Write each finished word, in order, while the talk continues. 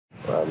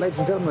Ladies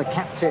and gentlemen, the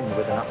captain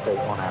with an update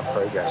on our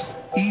progress.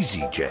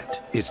 EasyJet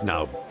is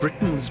now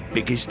Britain's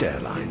biggest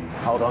airline,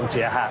 Hold on to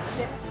your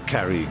hats.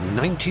 carrying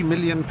 90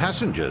 million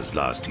passengers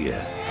last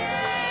year.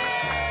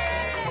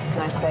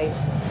 Nice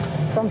face.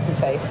 Grumpy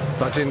face.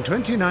 But in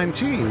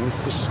 2019,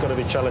 This is going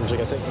to be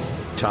challenging, I think.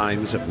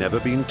 times have never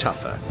been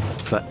tougher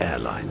for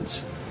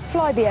airlines.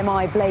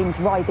 FlyBMI blames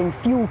rising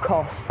fuel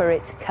costs for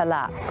its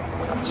collapse.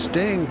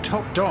 Staying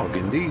top dog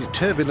in these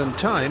turbulent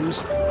times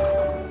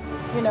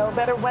You know,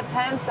 better wet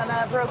pants than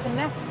a broken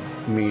neck.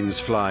 means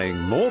flying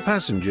more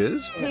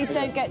passengers Please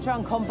don't get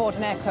drunk on board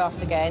an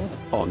aircraft again.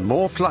 on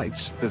more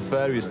flights There's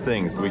various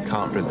things we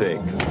can't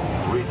predict.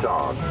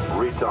 Retard.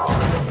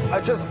 I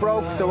just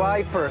broke the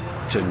wiper.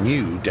 to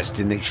new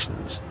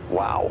destinations.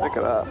 Wow. Look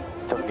at that.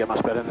 Doesn't get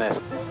much better than this.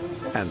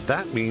 And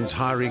that means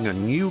hiring a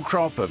new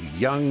crop of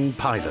young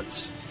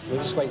pilots We'll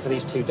just wait for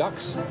these two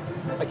ducks.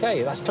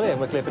 OK, that's clear.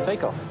 We're clear for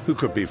takeoff. who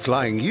could be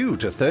flying you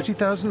to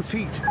 30,000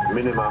 feet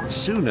Minimum.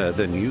 sooner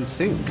than you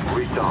think.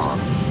 Retard.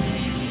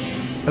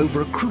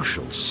 Over a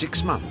crucial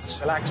 6 months,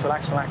 Relax,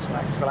 relax, relax,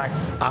 relax,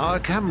 relax. our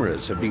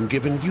cameras have been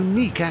given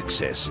unique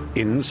access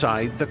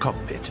inside the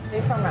cockpit. Are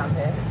you from around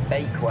here?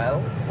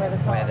 Bakewell, Where the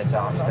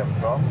tarts come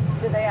from.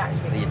 Do they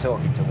actually? You're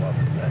talking to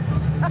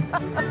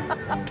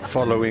one.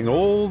 Following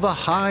all the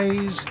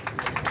highs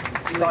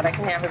God, I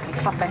can hear everybody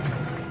clapping.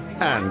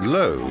 and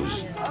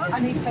lows. I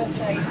need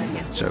first aid.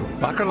 So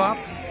buckle up,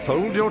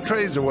 fold your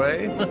trays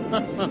away,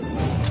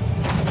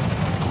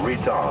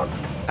 Retard.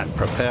 and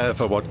prepare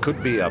for what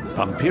could be a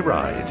bumpy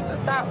ride.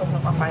 That was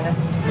not my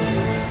finest.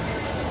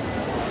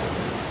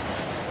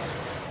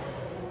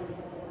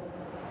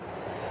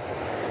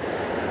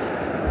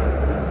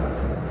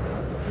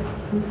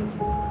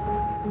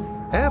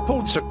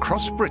 Airports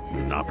across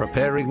Britain are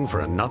preparing for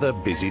another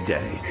busy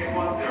day.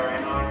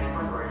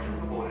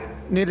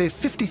 Nearly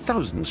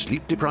 50,000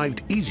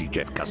 sleep-deprived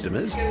EasyJet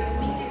customers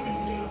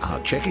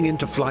are checking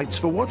into flights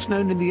for what's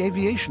known in the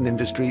aviation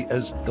industry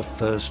as the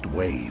first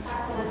wave.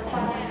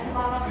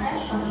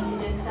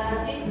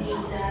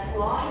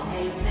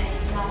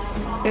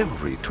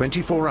 Every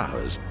 24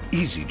 hours,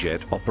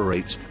 EasyJet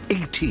operates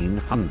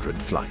 1,800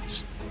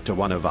 flights to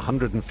one of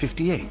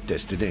 158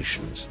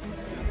 destinations.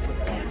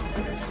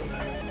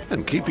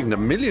 And keeping the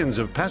millions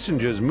of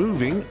passengers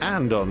moving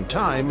and on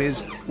time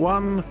is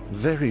one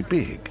very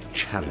big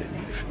challenge.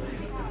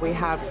 We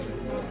have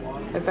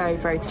a very,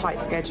 very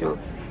tight schedule.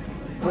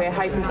 We're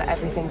hoping that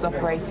everything's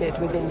operated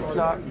within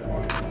slot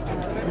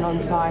and on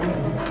time.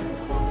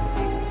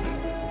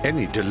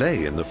 Any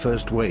delay in the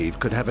first wave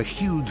could have a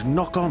huge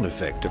knock-on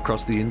effect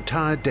across the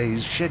entire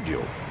day's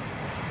schedule.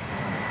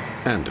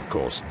 And, of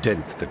course,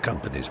 dent the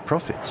company's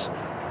profits.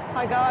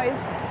 Hi guys,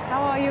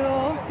 how are you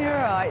all? You're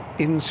all right.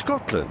 In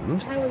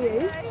Scotland, How are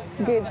you?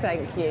 Good,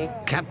 thank you.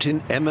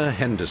 Captain Emma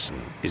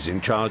Henderson is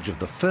in charge of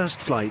the first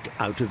flight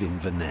out of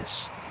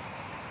Inverness.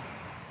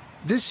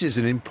 This is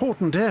an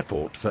important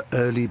airport for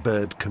early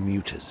bird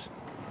commuters.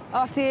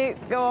 After you,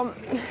 go on.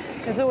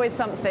 There's always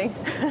something.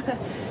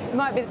 It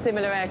might be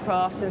similar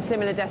aircraft and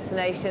similar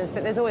destinations,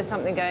 but there's always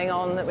something going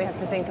on that we have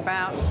to think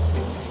about.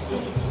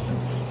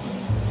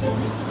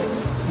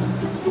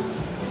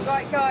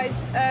 Right guys,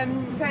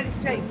 fairly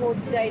straightforward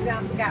today,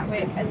 down to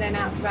Gatwick and then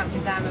out to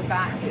Amsterdam and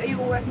back. Are you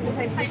all working the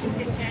same positions?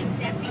 Yeah,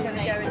 You're going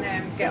to go in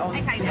there and get on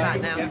Okay,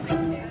 that now.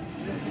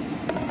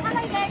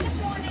 Hello there,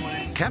 good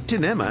morning.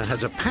 Captain Emma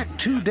has a packed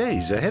 2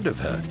 days ahead of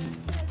her.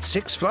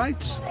 6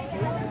 flights,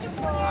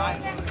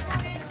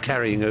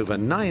 carrying over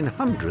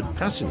 900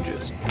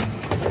 passengers.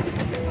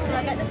 Shall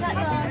I get the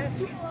flat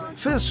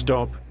First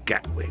stop,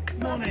 Gatwick.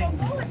 Morning.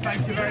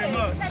 Thank you very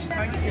much.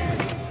 Thank you.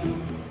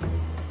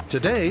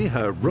 Today,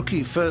 her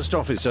rookie first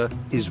officer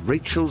is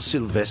Rachel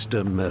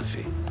Sylvester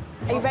Murphy,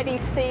 Are you ready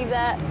to see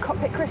the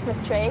cockpit Christmas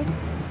tree?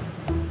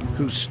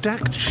 who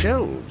stacked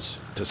shelves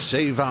to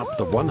save up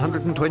the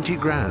 120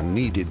 grand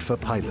needed for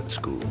pilot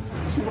school.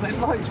 See what those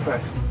lights,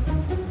 Brett.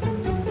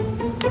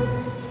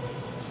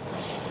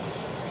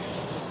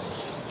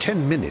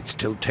 10 minutes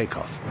till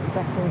takeoff.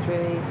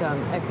 Secondary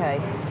done. Okay,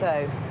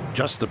 so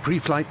Just the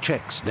pre-flight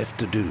checks left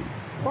to do.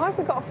 Why have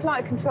we got a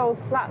flight control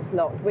slats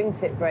locked,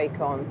 wingtip brake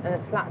on, and a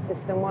slat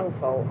system 1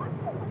 fault?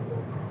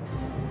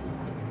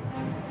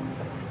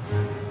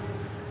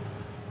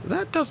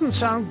 That doesn't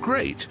sound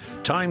great.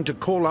 Time to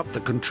call up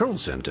the control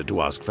center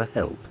to ask for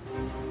help.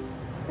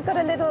 We've got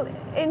a little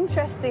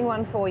interesting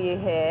one for you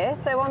here.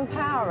 So on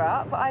power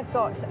up, I've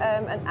got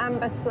an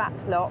amber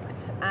slats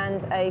locked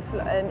and a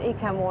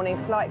ECAM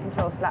warning flight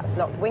control slats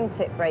locked,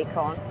 wingtip brake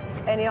on.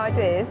 Any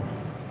ideas?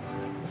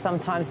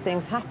 sometimes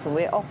things happen.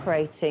 We're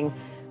operating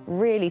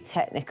really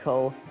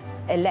technical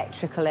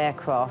electrical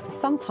aircraft.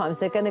 Sometimes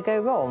they're going to go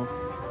wrong.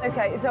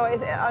 OK, so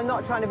I'm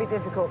not trying to be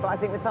difficult, but I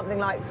think with something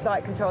like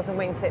flight controls and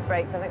wingtip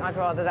brakes, I think I'd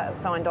rather that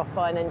was signed off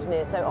by an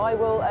engineer. So I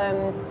will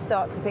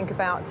start to think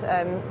about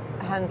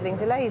handling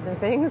delays and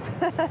things.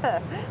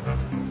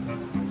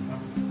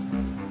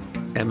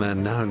 Emma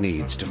now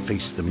needs to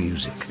face the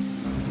music.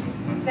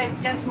 Ladies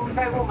and gentlemen, we're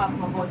very warm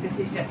welcome on board this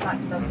EasyJet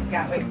flight to London to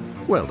Gatwick.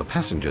 Well, the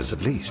passengers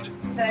at least.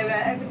 So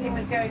everything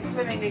was going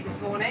swimmingly this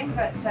morning,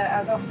 but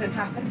as often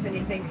happens when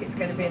you think it's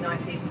going to be a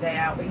nice, easy day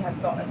out, we have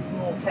got a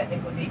small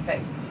technical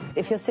defect.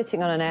 If you're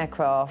sitting on an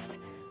aircraft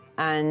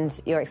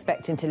and you're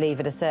expecting to leave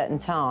at a certain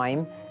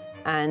time,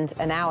 and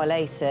an hour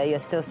later you're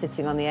still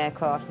sitting on the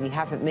aircraft and you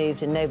haven't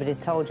moved and nobody's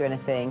told you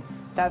anything,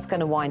 that's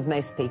going to wind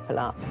most people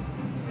up.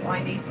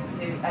 I needed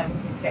to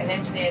get an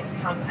engineer to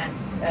come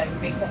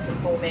and reset it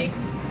for me.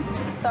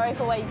 Sorry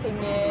for waking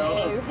you.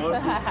 No, of course,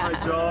 it's my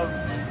job.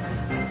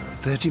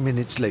 30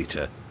 minutes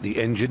later, the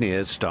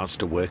engineer starts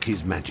to work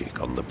his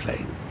magic on the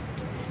plane.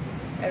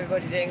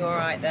 Everybody doing all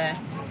right there?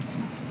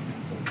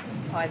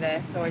 Hi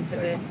there, sorry for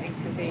the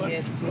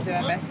inconvenience. We'll do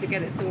our best to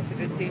get it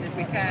sorted as soon as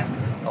we can.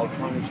 I'll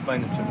try and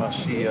explain it to my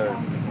CEO.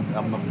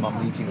 I'm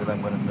meeting with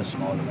them when I'm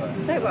missing all of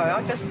it. Don't worry,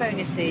 I'll just phone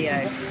your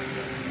CEO.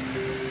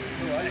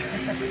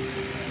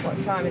 What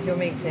time is your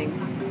meeting?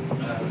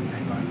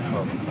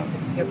 12 o'clock.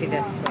 You'll be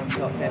there for 12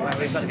 o'clock, don't worry.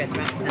 We've got to go to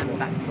Amsterdam and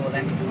back before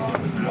then.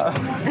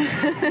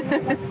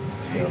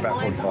 We're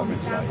about 45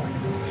 minutes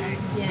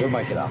late. We'll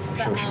make it up, I'm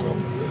sure she will.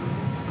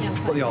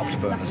 Put the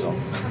afterburners on.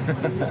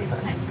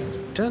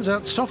 Turns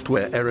out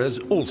software errors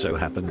also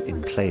happen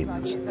in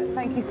planes.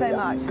 Thank you so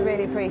much,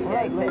 really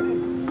appreciate it.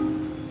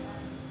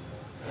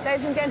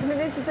 Ladies and gentlemen,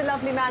 this is the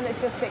lovely man that's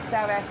just fixed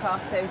our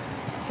aircraft, so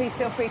please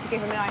feel free to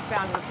give him a nice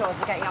round of applause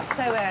for getting up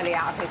so early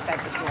out of his bed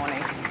this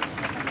morning.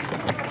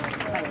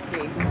 Thank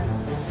you.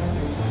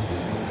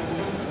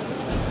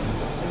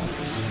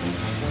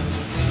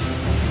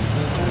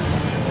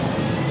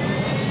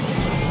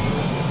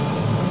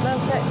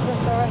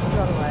 SRS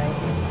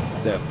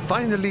runway. They're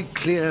finally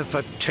clear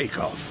for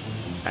takeoff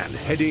and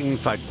heading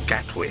for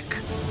Gatwick.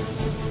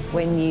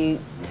 When you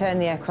turn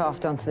the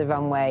aircraft onto the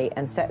runway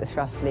and set the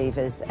thrust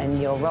levers and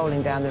you're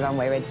rolling down the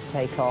runway ready to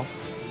take off,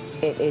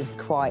 it is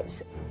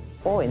quite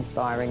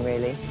awe-inspiring,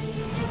 really.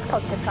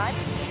 Positive climb.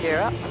 You're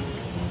up.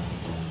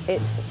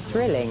 It's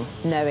thrilling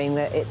knowing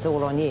that it's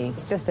all on you.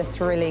 It's just a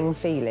thrilling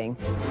feeling.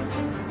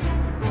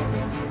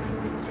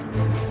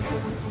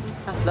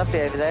 That's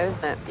lovely over there,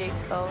 isn't it?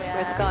 Beautiful, yeah.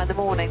 Red sky in the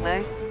morning,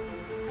 though.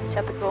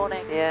 Shepherd's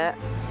warning. Yeah.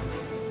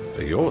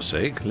 For your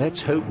sake,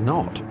 let's hope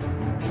not.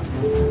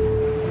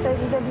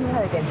 Ladies and gentlemen,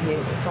 hello again to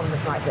you from the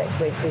flight deck.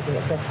 We're cruising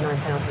at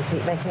 39,000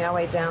 feet, making our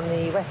way down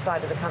the west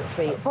side of the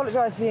country.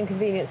 Apologise for the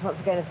inconvenience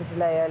once again of the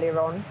delay earlier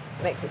on.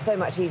 It makes it so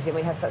much easier.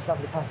 We have such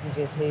lovely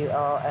passengers who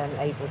are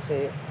able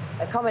to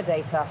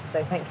accommodate us,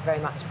 so thank you very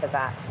much for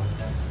that.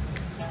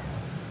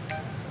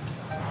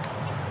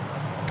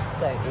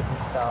 Don't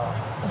even start.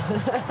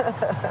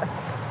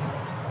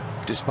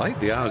 Despite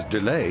the hour's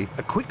delay,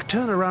 a quick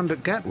turnaround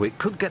at Gatwick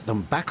could get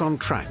them back on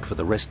track for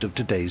the rest of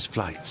today's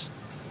flights.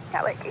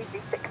 Gatwick,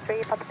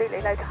 EasyJet, Papa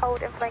Zulu, low to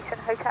hold, information,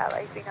 hotel,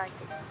 A390.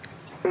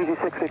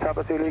 EasyJet,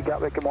 Papa Zulu,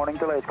 Gatwick, good morning.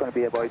 Delay is going to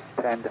be about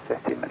 10 to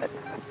 15 minutes.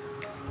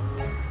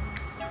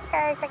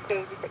 Okay, thank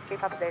you, EasyJet,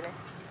 Papa Zulu.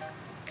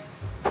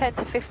 10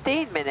 to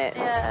 15 minutes?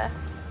 Yeah.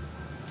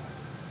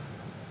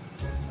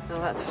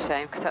 Oh, that's a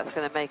shame, because that's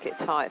going to make it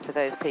tight for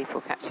those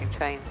people catching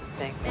trains and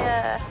things.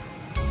 Yeah.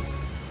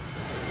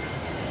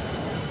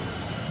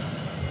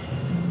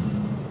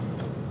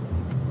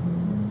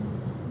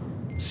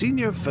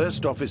 Senior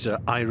First Officer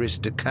Iris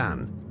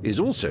DeCan is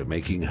also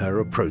making her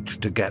approach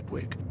to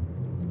Gatwick,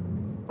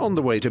 on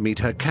the way to meet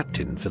her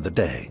captain for the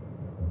day.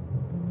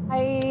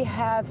 I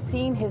have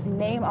seen his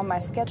name on my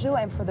schedule,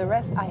 and for the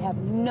rest, I have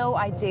no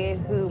idea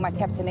who my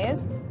captain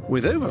is.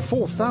 With over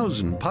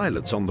 4,000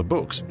 pilots on the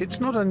books, it's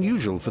not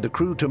unusual for the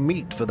crew to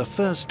meet for the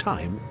first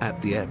time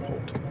at the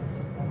airport.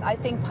 I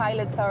think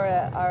pilots are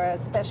a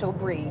special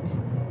breed.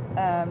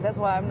 That's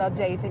why I'm not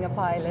dating a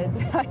pilot,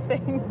 I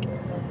think.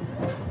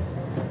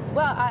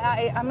 Well,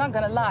 I'm not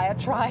going to lie, I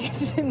tried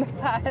in the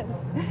past.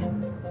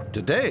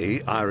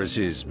 Today,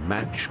 Iris's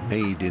match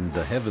made in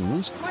the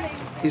heavens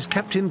is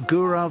Captain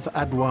Gaurav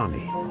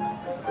Advani.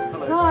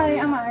 Hello. Hi,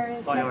 I'm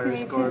Iris. Hi, nice Iris.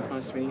 to meet Gaurav,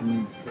 nice to meet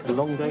you. A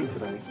long day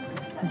today.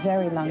 A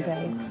very long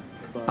day.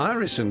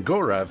 Iris and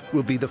Gaurav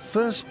will be the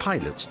first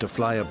pilots to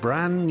fly a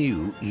brand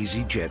new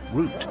EasyJet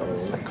route.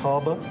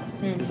 Aqaba?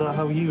 Is that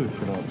how you would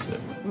pronounce it?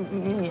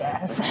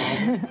 Yes,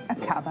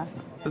 Aqaba.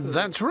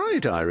 That's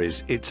right,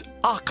 Iris. It's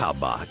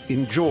Aqaba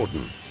in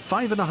Jordan.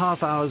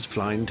 5.5 hours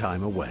flying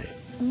time away.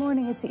 Good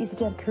morning, it's the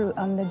EasyJet crew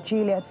on the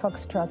Juliet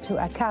Foxtrot to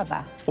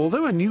Aqaba.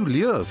 Although a new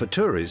lure for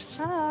tourists,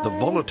 the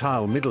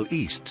volatile Middle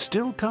East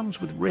still comes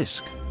with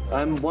risk.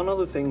 One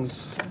other thing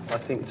I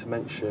think to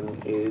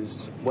mention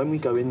is when we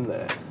go in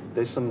there,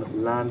 there's some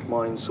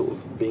landmines sort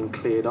of being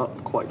cleared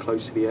up quite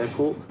close to the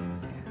airport.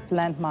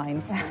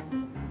 Landmines.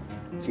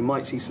 So you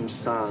might see some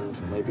sand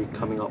maybe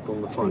coming up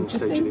on the final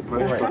stage of the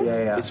approach, but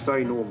it's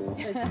very normal.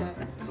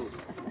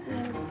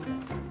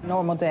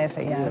 Normal day,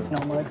 so yeah, it's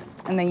normal.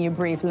 And then you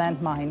breathe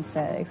landmines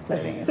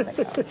exploding. It's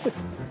like, oh.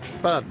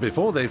 But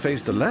before they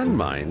face the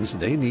landmines,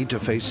 they need to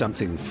face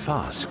something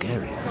far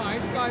scarier.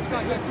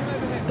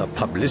 The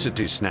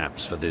publicity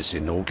snaps for this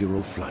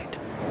inaugural flight.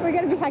 We're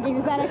going to be hugging,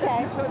 is that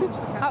okay?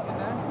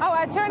 Oh,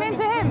 I turn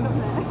into him.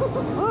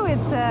 Ooh,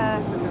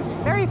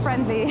 it's very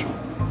friendly.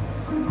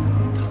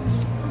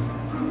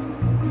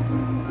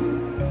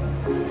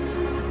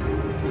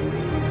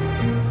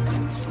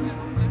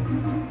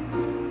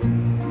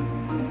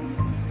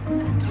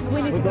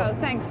 We need to go.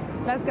 Thanks.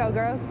 Let's go,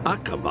 girls.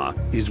 Aqaba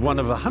is one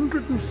of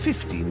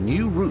 150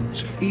 new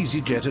routes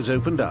EasyJet has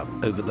opened up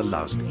over the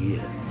last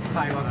year.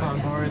 Hi, welcome on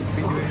board.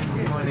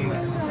 Good morning.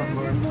 Welcome on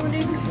board.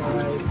 Morning.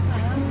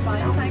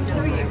 Fine, thanks. How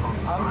are you?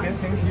 I'm good,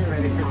 thank you.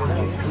 Ready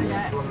for the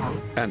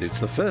day? And it's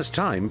the first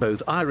time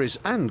both Iris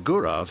and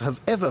Gaurav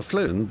have ever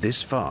flown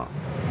this far.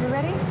 You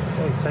ready?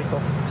 Okay, take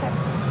off. Check.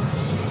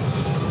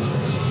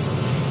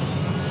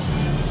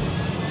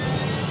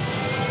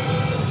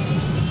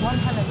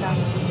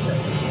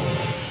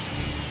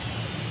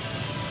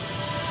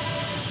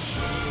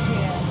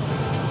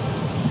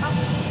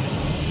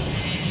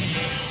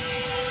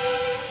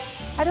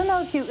 I don't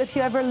know if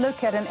you ever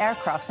look at an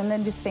aircraft and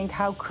then just think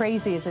how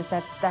crazy is it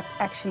that that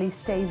actually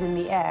stays in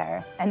the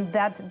air, and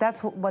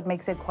that's what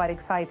makes it quite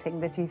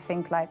exciting, that you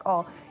think like,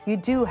 oh, you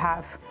do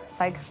have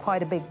like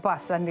quite a big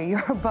bus under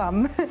your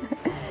bum.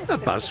 A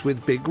bus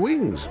with big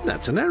wings.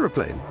 That's an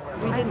aeroplane.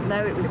 We didn't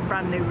know it was a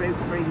brand new route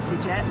for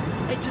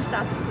EasyJet. It just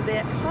adds to the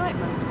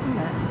excitement, doesn't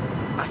it?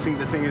 I think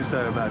the thing is,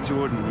 though, about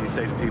Jordan, you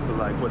say to people,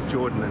 like, what's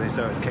Jordan? And they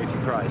say, oh, it's Katie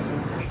Price.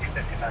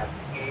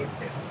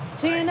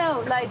 Do you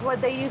know, like, what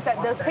they used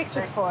those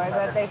pictures for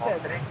that they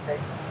took?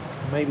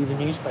 Maybe the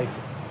newspaper.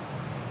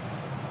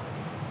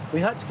 We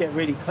had to get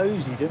really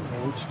cozy, didn't we?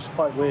 Which was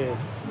quite weird.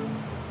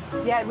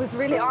 Yeah, it was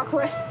really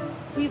awkward.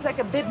 He's like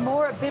a bit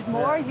more.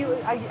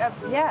 Yeah.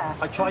 Yeah.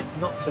 I tried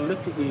not to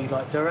look at you,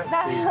 like, directly.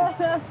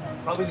 I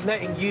was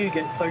letting you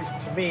get closer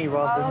to me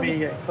rather than me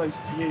getting closer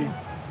to you.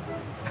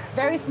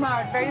 Very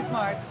smart, very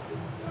smart.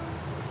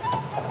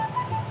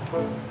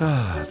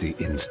 Ah, the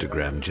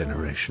Instagram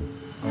generation.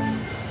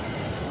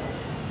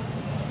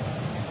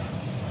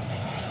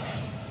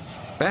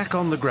 Back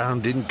on the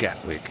ground in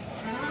Gatwick,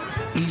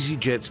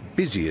 EasyJet's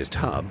busiest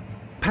hub,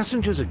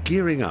 passengers are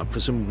gearing up for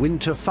some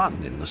winter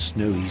fun in the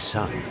snowy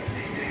sun.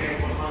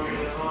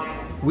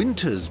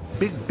 Winter's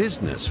big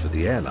business for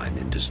the airline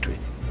industry,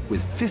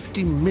 with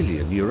 50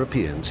 million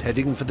Europeans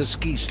heading for the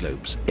ski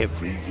slopes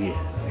every year.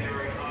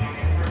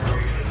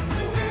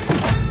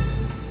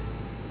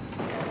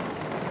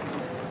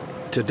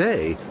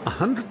 Today,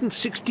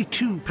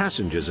 162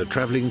 passengers are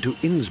travelling to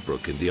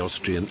Innsbruck in the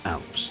Austrian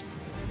Alps.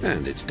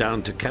 And it's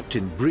down to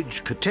Captain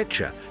Bridge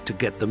Kotecha to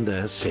get them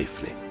there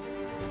safely.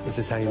 This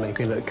is how you make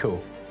me look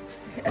cool,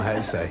 I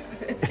hope so.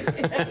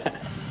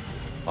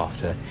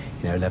 After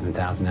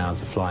 11,000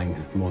 hours of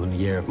flying, more than a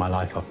year of my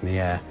life up in the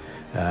air,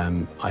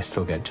 I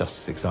still get just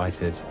as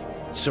excited.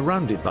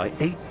 Surrounded by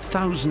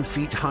 8,000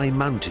 feet high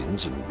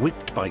mountains and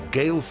whipped by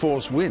gale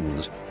force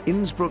winds,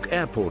 Innsbruck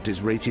Airport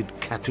is rated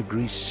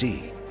Category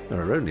C. There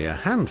are only a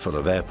handful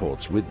of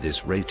airports with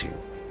this rating,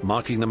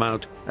 marking them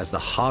out as the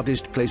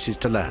hardest places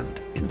to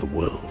land in the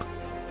world.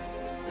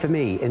 For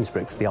me,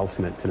 Innsbruck's the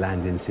ultimate to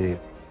land into.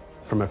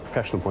 From a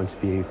professional point of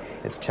view,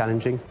 it's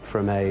challenging.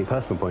 From a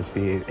personal point of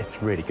view,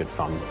 it's really good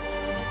fun.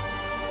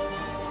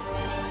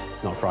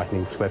 Not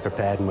frightening, because we're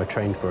prepared and we're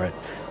trained for it.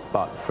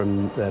 But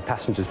from the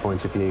passenger's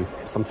point of view,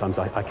 sometimes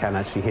I can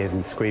actually hear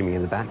them screaming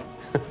in the back.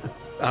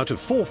 Out of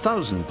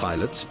 4,000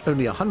 pilots,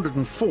 only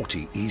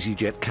 140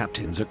 EasyJet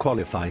captains are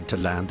qualified to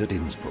land at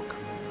Innsbruck.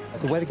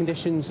 The weather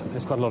conditions,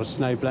 there's quite a lot of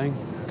snow blowing,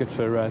 good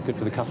for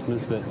the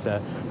customers, but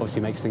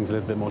obviously makes things a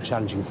little bit more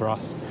challenging for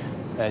us.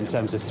 In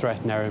terms of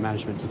threat and aero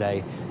management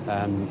today,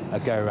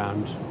 a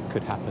go-around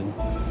could happen.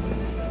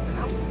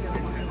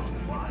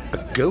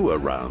 A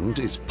go-around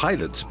is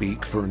pilot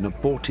speak for an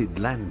aborted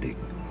landing.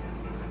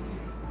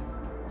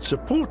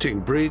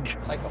 Supporting Bridge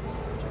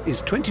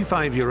is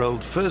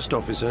 25-year-old First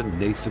Officer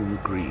Nathan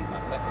Green.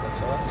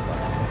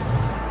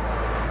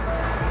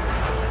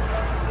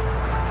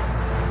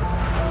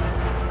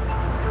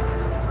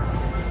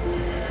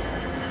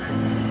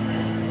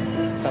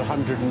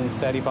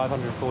 135,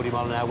 140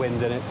 mile an hour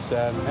wind, and it's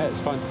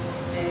fun.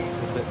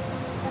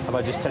 Have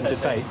I just tempted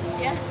fate?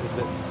 Yeah.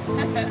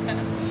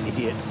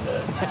 Idiots.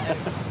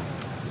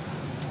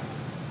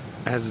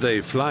 As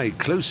they fly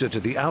closer to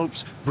the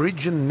Alps,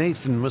 Bridge and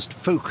Nathan must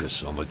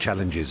focus on the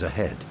challenges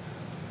ahead.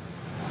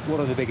 What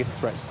are the biggest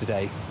threats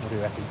today? What do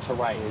you reckon?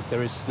 Terrain.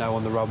 There is snow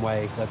on the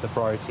runway. The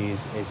priority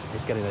is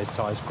getting those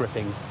tyres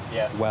gripping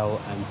well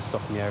and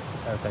stopping the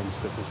aeroplane as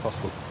quickly as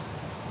possible.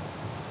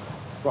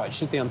 Right,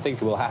 should the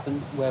unthinkable happen,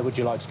 where would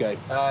you like to go?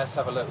 Let's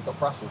have a look. We've got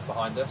Brussels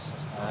behind us.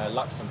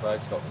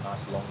 Luxembourg's got a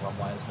nice long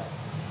runway, isn't it?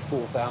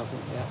 4,000,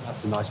 yeah,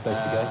 that's a nice place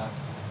to go.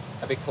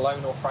 Maybe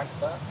Cologne or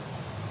Frankfurt?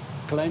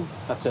 Cologne?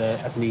 That's an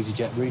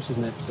EasyJet route,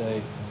 isn't it?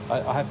 So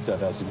I have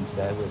diverted into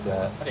there with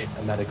a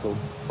medical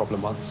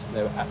problem once.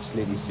 They were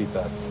absolutely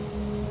superb.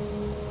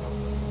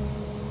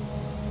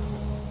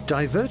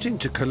 Diverting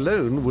to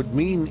Cologne would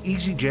mean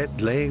EasyJet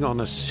laying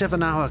on a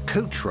 7-hour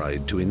coach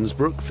ride to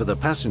Innsbruck for the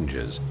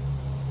passengers.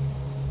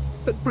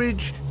 But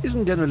Bridge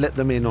isn't going to let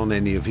them in on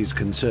any of his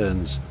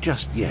concerns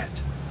just yet.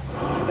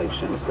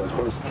 Patience goes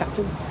for us, the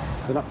captain.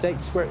 An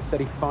update, we're at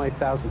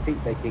 35,000 feet,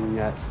 making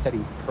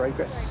steady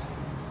progress.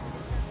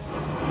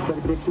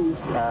 Weather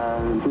conditions,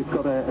 we've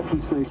got a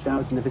few snow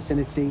showers in the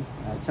vicinity.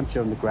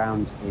 Temperature on the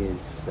ground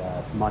is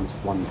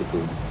 -1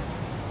 degree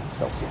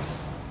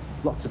Celsius.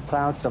 Lots of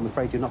clouds, so I'm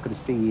afraid you're not going to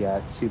see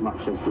too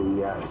much as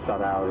we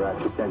start our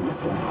descent.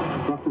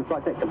 Last in the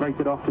flight deck, a very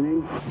good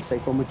afternoon. It's a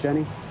safe onward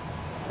journey.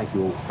 Thank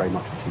you all very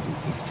much for choosing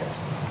EasyJet.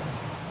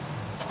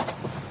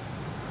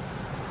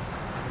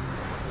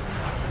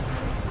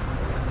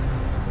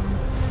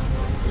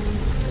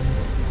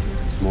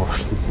 More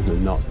often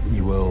than not,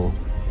 you will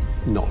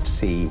not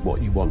see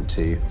what you want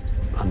to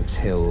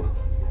until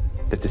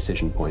the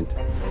decision point.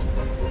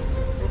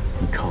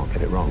 You can't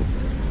get it wrong.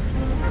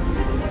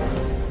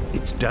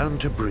 It's down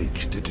to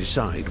Bridge to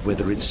decide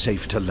whether it's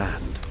safe to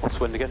land. What's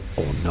wind again?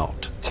 Or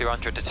not.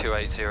 200 to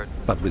 280.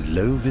 But with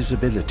low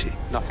visibility,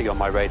 nothing on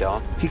my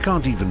radar. He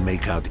can't even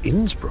make out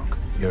Innsbruck.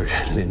 Your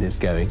adrenaline is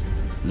going.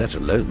 Let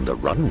alone the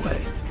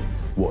runway.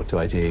 What do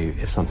I do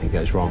if something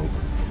goes wrong?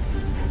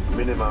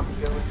 Minimum.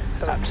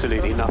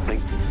 Absolutely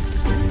nothing.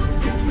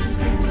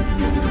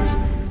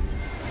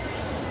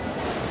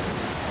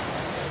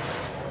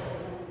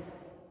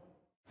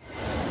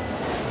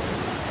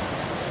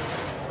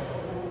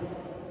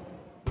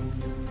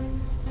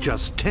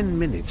 Just 10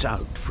 minutes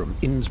out from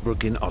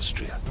Innsbruck in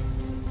Austria,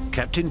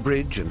 Captain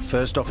Bridge and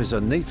First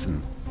Officer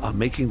Nathan are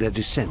making their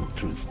descent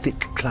through thick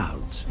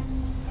clouds.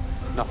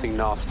 Nothing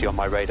nasty on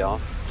my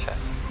radar. Check.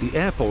 The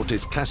airport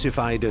is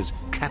classified as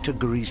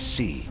Category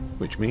C,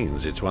 which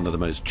means it's one of the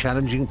most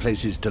challenging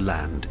places to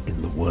land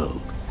in the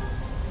world.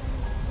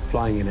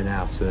 Flying in and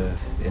out of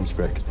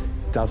Innsbruck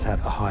does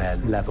have a higher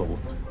level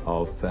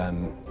of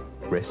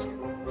risk.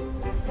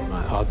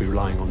 I'll be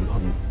relying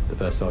on the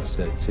First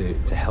Officer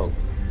to help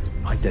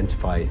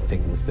identify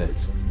things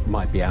that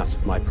might be out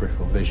of my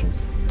peripheral vision.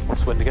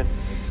 What's wind again?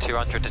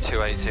 200 to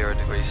 280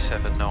 degrees,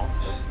 7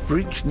 knots.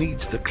 Bridge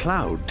needs the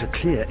cloud to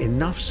clear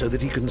enough so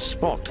that he can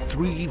spot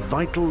 3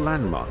 vital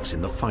landmarks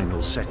in the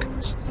final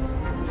seconds.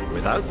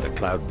 Without the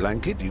cloud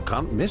blanket, you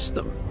can't miss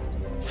them.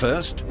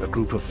 First, a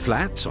group of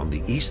flats on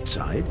the east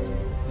side.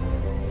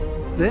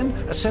 Then,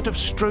 a set of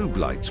strobe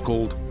lights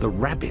called the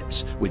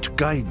rabbits, which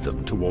guide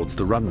them towards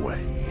the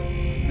runway.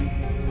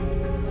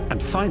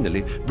 And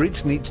finally,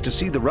 Bridge needs to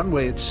see the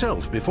runway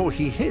itself before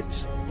he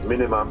hits.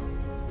 Minimum.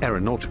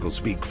 Aeronautical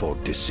speak for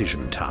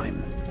decision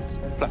time.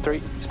 Flap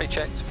 3, speed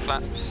checked,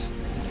 flaps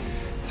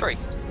 3.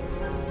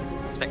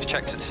 Next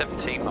checked at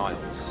 17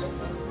 miles.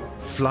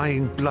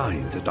 Flying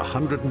blind at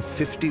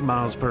 150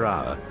 miles per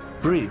hour,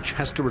 Bridge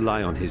has to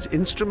rely on his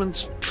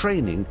instruments,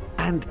 training,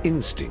 and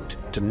instinct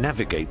to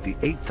navigate the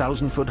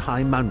 8,000-foot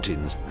high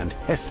mountains and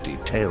hefty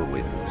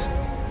tailwinds.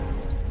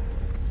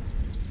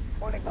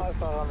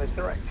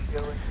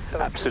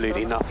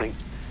 Absolutely nothing.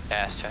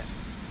 Yes, check.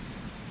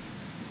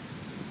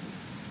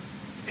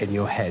 In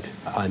your head,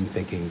 I'm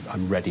thinking,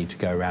 I'm ready to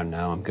go around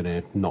now. I'm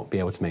going to not be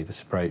able to make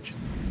this approach.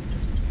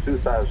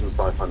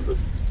 2,500.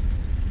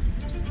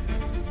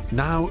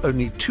 Now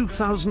only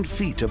 2,000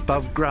 feet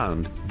above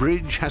ground,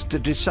 Bridge has to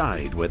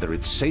decide whether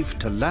it's safe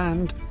to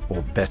land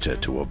or better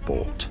to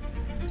abort.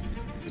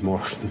 More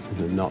often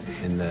than not,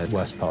 in the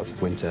worst parts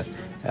of winter,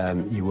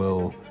 you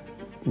will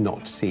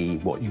not see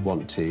what you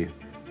want to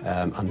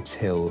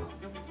until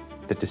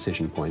the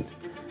decision point.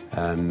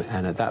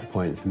 And at that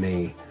point, for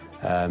me,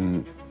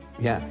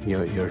 yeah,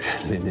 your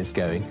adrenaline is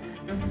going.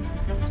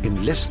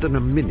 In less than a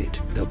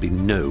minute, there'll be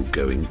no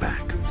going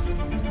back.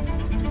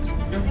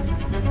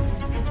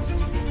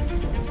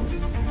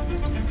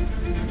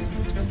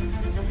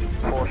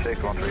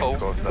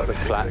 With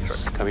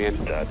flats coming in.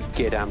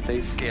 Gear down,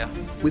 please. Gear.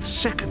 With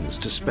seconds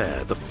to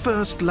spare, the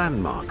first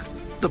landmark,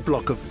 the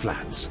block of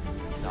flats.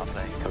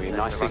 Lovely. Coming in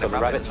nicely, got the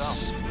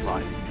rabbits.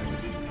 Right.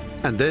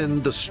 And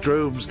then the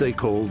strobes they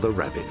call the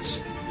rabbits.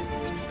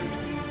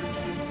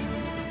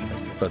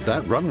 But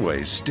that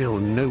runway's still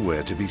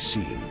nowhere to be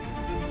seen.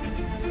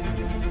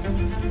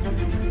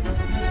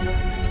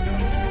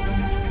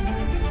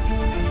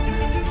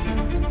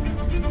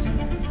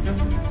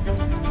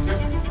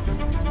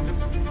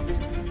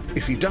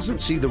 If he doesn't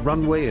see the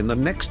runway in the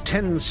next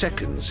 10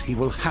 seconds, he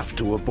will have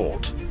to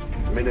abort.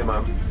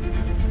 Minimum.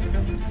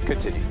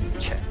 Continue.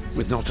 Check.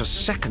 With not a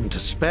second to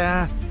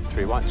spare,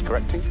 3 whites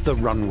correcting. The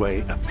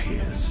runway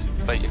appears.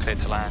 But you're clear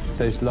to land.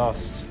 Those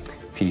last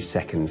few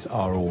seconds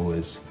are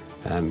always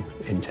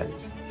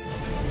intense.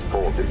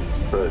 40,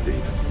 30,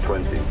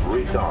 20,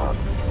 retard,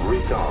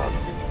 retard.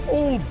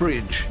 All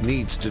Bridge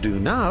needs to do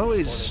now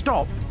is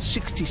stop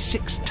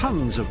 66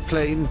 tons of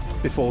plane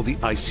before the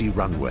icy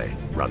runway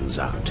runs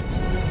out.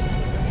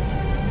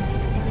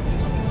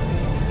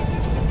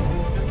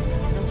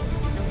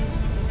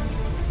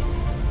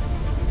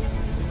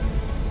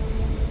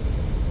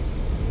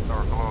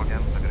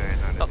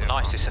 Not the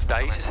nicest of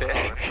days, is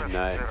it?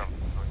 No.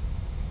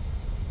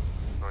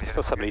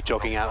 Still somebody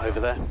jogging out over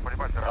there.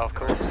 Of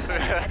course.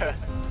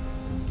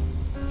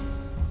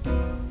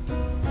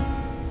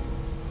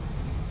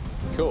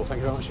 Cool, thank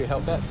you very much for your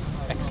help there.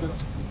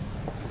 Excellent.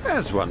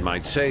 As one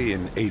might say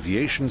in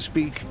aviation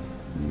speak,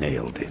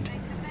 nailed it.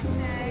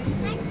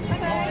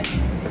 Bye-bye.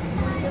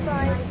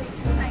 Bye-bye.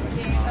 Thank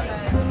you.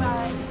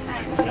 Bye-bye.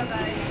 Thanks.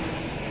 Bye-bye.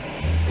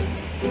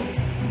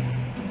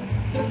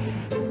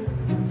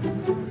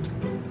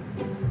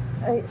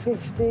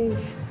 8:50.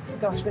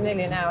 Gosh, we're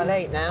nearly an hour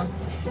late now.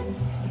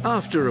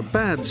 After a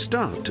bad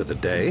start to the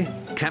day,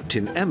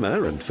 Captain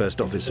Emma and First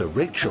Officer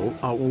Rachel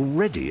are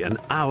already an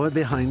hour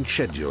behind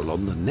schedule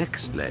on the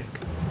next leg,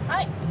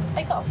 Right,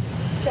 take off.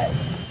 Cheers.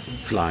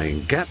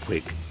 flying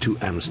Gatwick to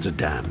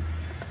Amsterdam.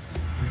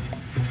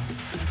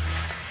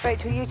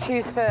 Rachel, you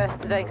choose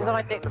first today because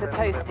I nicked the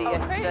toasty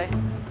yesterday.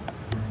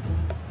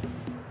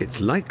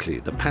 It's likely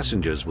the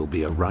passengers will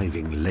be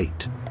arriving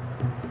late.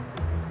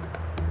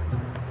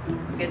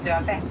 We're going to do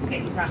our best to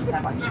get you to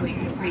Amsterdam. I'm sure you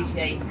can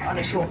appreciate on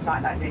a short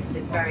flight like this,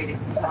 there's very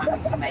little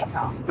time we can make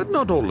up. But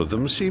not all of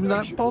them seem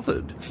that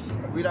bothered.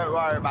 We don't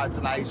worry about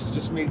delays, it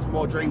just means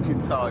more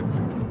drinking time.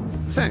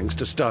 Thanks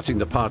to starting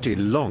the party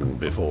long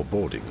before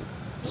boarding.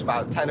 It's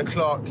about 10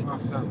 o'clock.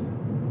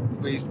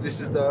 This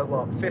is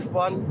the, fifth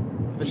one?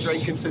 Been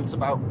drinking since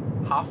about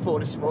 4:30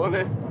 this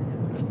morning.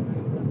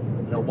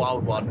 A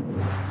wild one.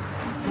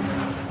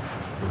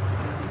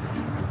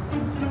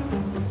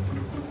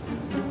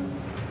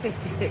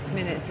 "56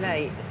 minutes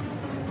late."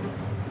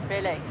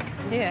 Really?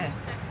 Yeah.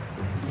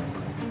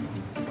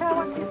 Car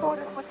 124,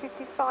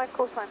 1225,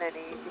 call sign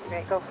only,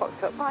 EasyJet, Golf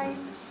Foxtrot, bye.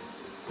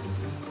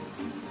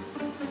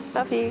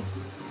 Love you.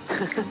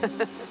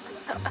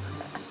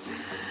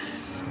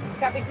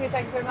 Cabin crew,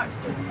 thank you very much.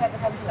 Please prepare the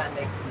head for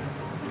landing.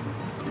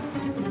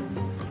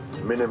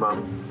 Minimum.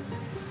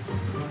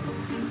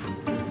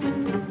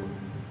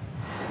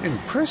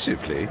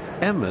 Impressively,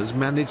 Emma's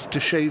managed to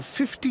shave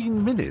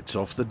 15 minutes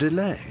off the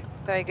delay.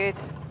 Very good.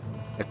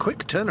 A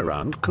quick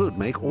turnaround could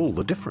make all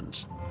the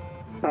difference.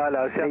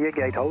 Hello, Senior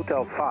Gate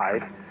Hotel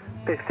 5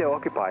 is still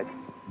occupied.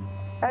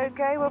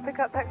 Okay, we'll pick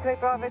up taxiway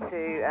Bravo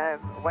to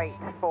wait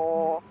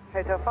for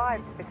Hotel 5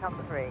 to become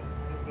free.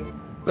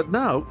 But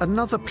now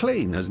another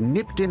plane has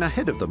nipped in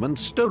ahead of them and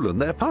stolen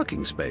their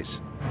parking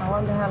space. I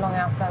wonder how long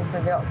our stand's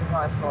going to be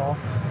occupied for.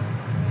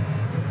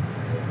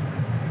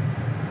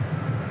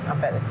 I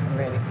bet there's some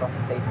really cross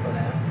people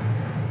now.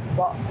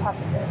 What,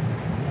 passengers?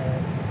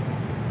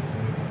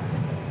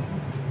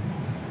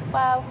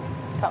 Well,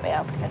 can't be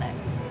helped, can it?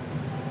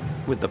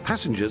 With the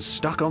passengers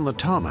stuck on the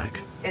tarmac,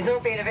 It's all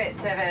been a bit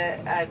of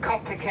a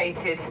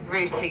complicated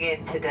routing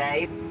in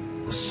today.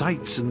 the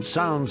sights and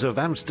sounds of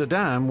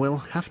Amsterdam will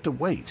have to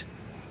wait.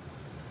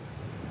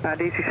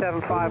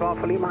 DC75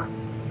 Alpha Lima.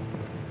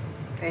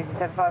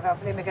 DC75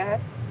 Alpha Lima, go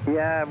ahead.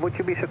 Yeah, would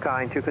you be so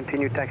kind to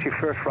continue taxi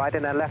first right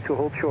and then left to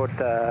hold short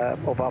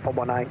of Alpha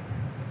 19?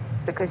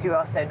 Because you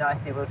asked so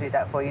nicely, we'll do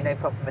that for you, no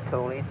problem at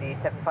all. Easy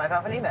 75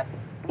 Alpha Lima.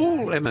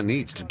 All Emma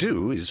needs to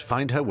do is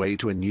find her way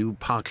to a new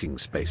parking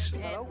space.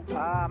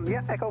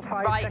 Yeah, Echo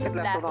 5, Right, second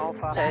left on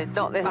Alpha. So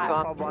not this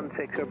Alpha one.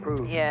 16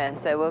 approved. Yeah,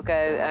 so we'll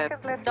go...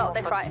 Not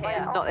this right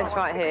here. Not this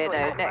right here,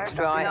 no, next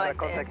right.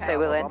 So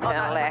we'll then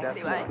turn left.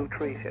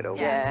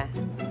 Yeah.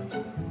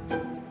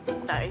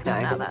 No, he's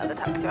going out that other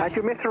taxiway. Had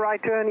you missed the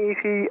right turn,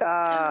 Easy?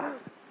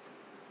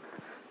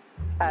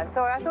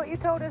 Sorry, I thought you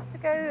told us to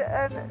go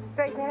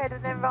straight ahead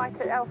and then right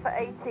at Alpha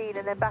 18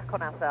 and then back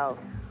on ourselves.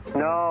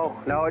 No,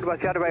 it was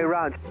the other way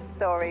around.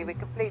 Sorry, we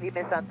completely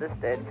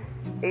misunderstood.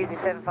 Easy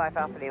 75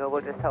 Alpha Lima, we'll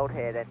just hold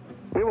here then.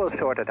 We will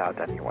sort it out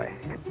anyway.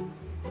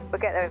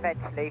 We'll get there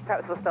eventually.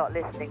 Perhaps we'll start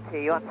listening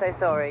to you. I'm so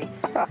sorry.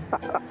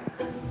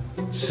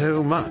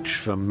 So much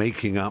for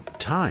making up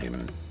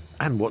time.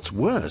 And what's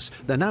worse,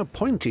 they're now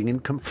pointing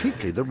in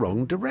completely the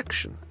wrong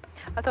direction.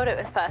 I thought it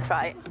was first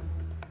right.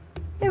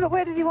 Yeah, but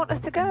where did you want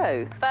us to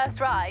go?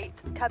 First right,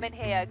 come in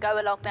here, go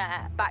along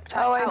there, backtrack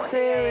I out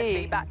here and see.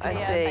 be back I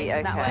here, see,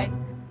 facing that way.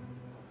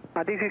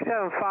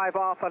 DC75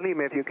 Alpha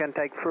Lima, if you can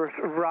take first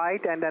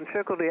right and then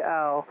circle the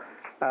L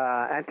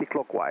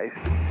anti-clockwise.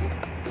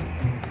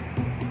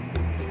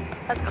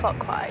 That's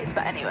clockwise,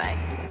 but anyway.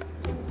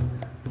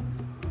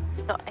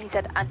 Not, he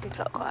said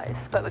anti-clockwise,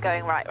 but we're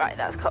going right,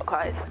 that's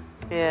clockwise.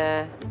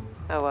 Yeah.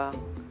 Oh well.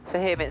 For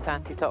him it's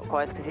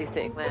anti-clockwise because he's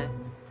sitting there.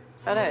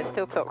 Oh no, it's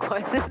still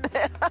clockwise, isn't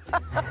it?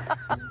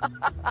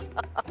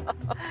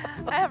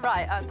 I am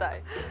right, aren't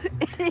I?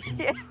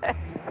 Yeah.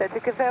 So to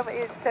confirm,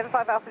 it's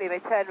 75 Alpha Lima,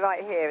 turn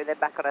right here and then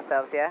back on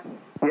ourselves, yeah?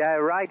 Yeah,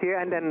 right here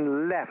and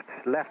then left.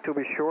 Left to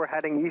be sure,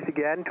 heading east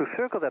again to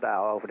circle that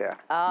L over there.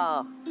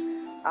 Oh.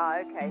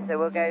 Oh, okay, so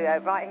we'll go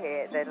right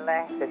here, then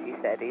left, as you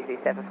said, easy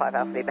 75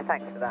 Alpha Lima.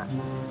 Thanks for that.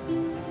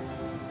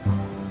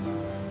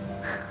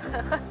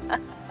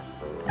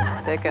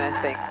 They're going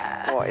to think,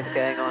 what is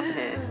going on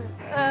here?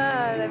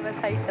 Ah, they must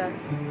hate us.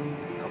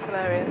 That's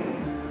hilarious.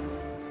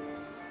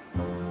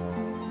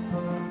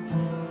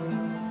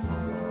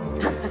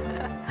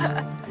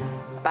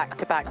 Back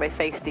to back, they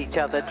faced each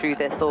other, drew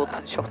their swords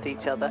and shot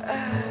each other.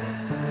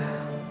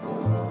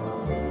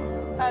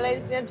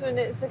 Ladies and gentlemen,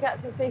 it's the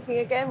captain speaking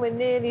again. We're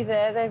nearly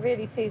there. They're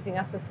really teasing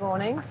us this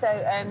morning. So,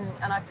 and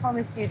I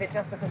promise you that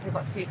just because we've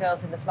got two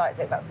girls in the flight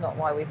deck, that's not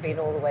why we've been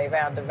all the way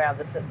around the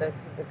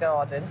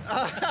garden.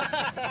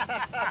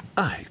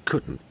 I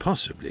couldn't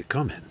possibly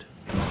comment.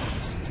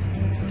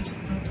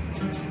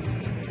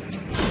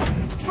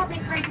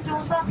 Cabin crew, the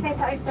doors are clear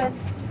to open.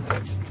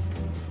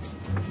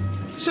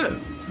 So,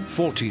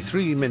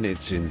 43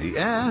 minutes in the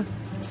air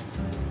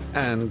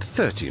and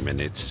 30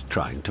 minutes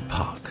trying to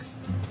park.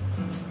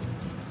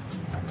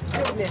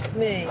 Goodness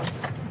me.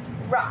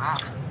 Rah.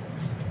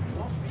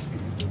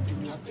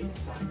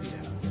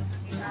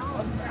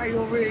 Oh,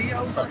 you're really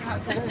young. I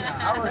can't tell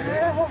that. How are you?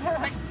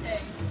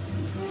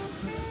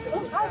 I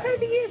was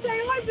hoping you were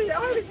saying I was really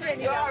young.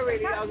 You are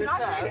really young, I'm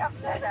really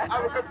upset.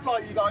 Have a good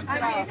flight, you guys. And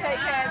you take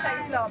care.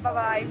 Thanks a lot.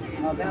 Bye-bye.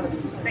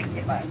 Thank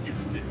you.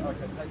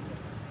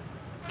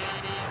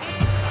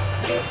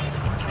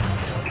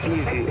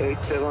 Easy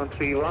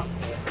 8731.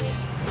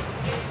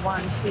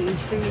 1, 2,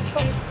 3,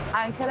 4.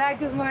 Ankara,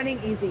 good morning,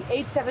 easy.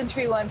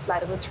 8731,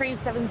 flight with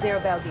 370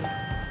 Belgium.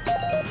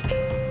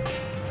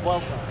 Well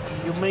done.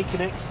 You'll make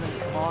an excellent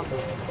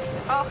commander.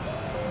 Oh,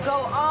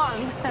 go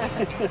on.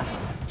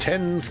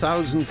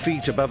 10,000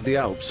 feet above the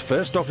Alps,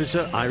 First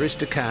Officer Iris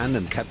Decan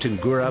and Captain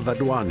Gura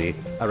Vadwani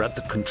are at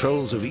the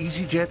controls of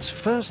EasyJet's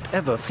first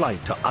ever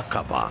flight to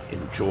Aqaba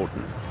in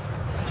Jordan.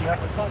 Do you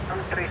have a flight?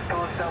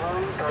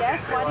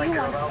 Yes, why do you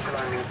want to?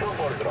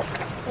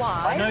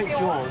 Why? I know it's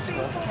yours,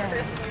 but...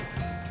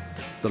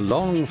 The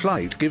long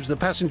flight gives the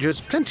passengers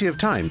plenty of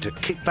time to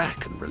kick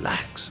back and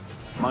relax.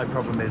 My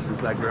problem is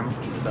legroom,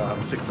 so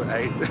I'm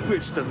 6'8",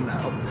 which doesn't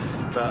help.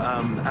 But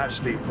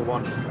actually, for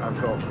once, I've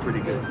got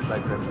pretty good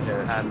legroom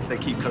here, and they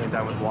keep coming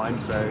down with wine,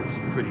 so it's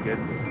pretty good.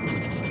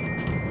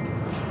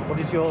 What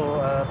does your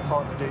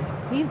partner do?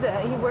 He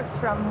works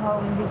from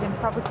home, he's in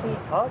property.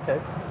 Oh,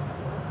 okay.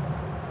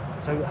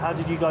 So how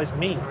did you guys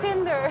meet?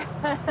 Tinder.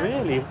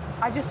 Really?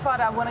 I just thought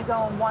I want to go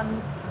on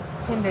one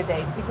Tinder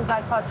date, because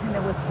I thought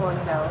Tinder was for,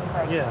 you know,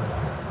 like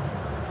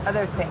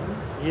other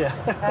things. Yeah.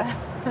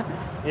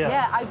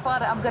 Yeah, I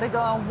thought I'm going to go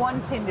on one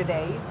Tinder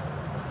date,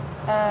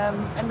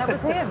 and that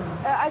was him.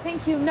 I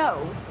think you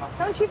know.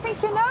 Don't you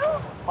think you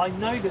know? I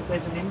know that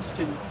there's an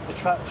instant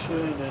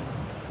attraction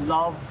and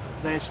love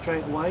there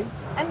straight away.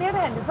 On the other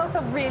hand, it's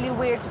also really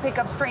weird to pick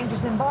up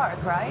strangers in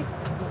bars, right?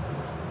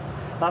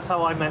 That's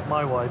how I met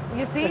my wife.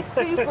 You see?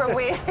 Super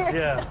weird.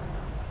 Yeah.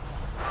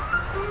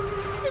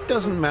 It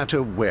doesn't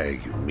matter where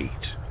you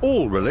meet.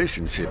 All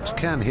relationships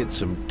can hit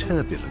some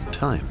turbulent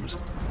times.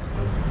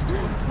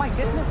 My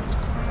goodness.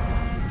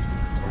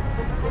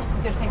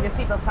 Good thing the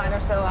seatbelt sign are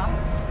still on.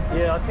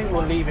 Yeah, I think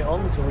we'll leave it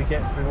on until we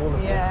get through all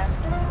of this.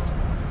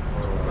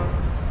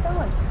 So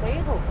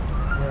unstable.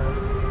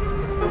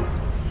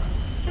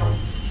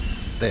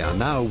 They are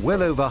now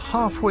well over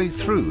halfway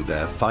through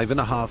their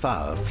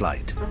 5.5-hour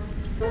flight.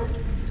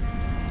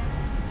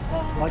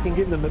 I can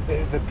give them a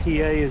bit of a PA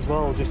as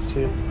well, just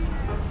to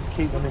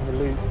keep them in the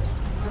loop.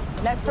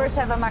 Let's first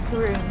have a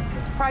macaroon.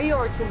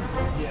 Priorities.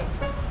 Yeah.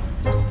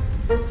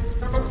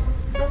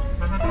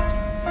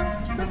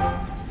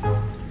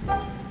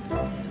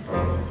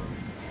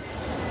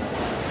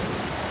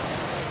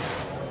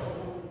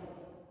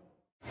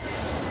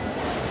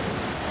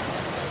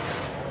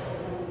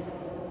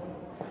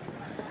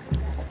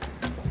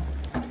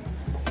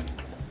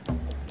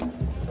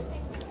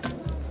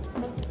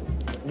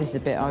 This is the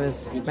bit I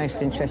was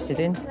most interested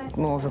in.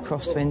 More of a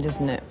crosswind,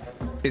 isn't it?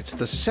 It's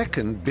the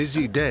second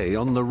busy day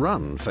on the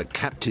run for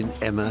Captain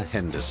Emma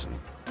Henderson.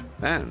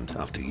 And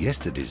after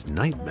yesterday's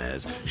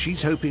nightmares,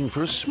 she's hoping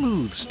for a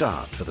smooth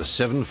start for the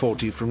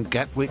 740 from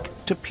Gatwick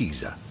to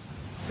Pisa.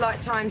 Flight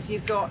times,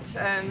 you've got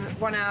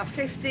 1 hour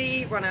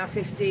 50, 1 hour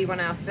 50, 1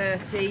 hour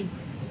 30.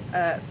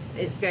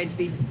 It's going to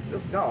be,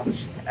 oh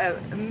gosh, a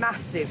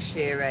massive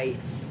shear rate.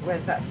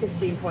 Where's that?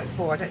 15.4.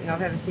 I don't think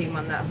I've ever seen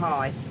one that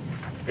high.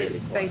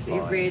 It's basically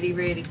really,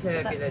 really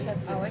turbulent.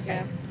 Oh,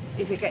 okay.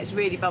 If it gets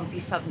really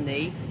bumpy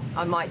suddenly,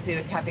 I might do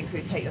a cabin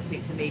crew take your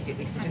seats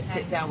immediately, so just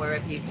sit down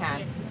wherever you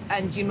can.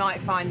 And you might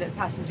find that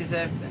passengers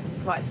are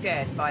quite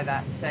scared by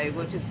that, so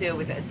we'll just deal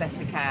with it as best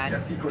we can. Hi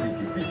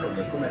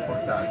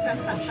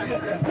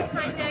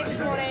there, good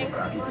morning.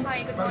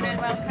 Hi, good morning,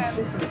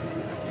 welcome.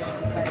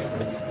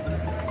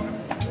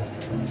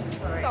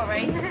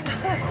 Sorry.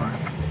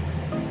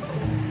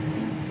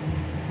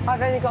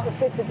 I've only got the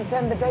 5th of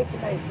December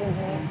database in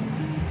here.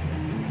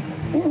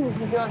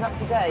 Is yours up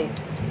to date?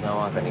 No,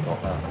 I've only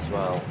got that as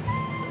well.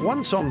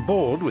 Once on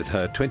board with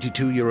her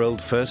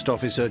 22-year-old First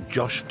Officer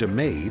Josh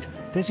DeMaid,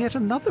 there's yet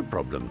another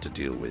problem to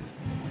deal with.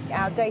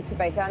 Our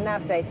database, our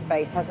nav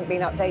database, hasn't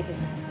been updated.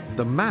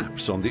 The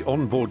maps on the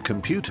onboard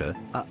computer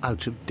are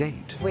out of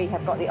date. We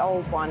have got the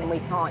old one and we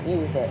can't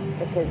use it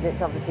because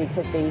it's obviously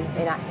could be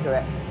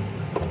inaccurate.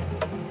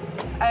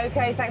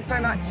 OK, thanks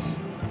very much.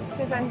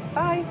 Cheers then.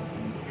 Bye.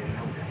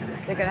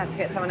 They're going to have to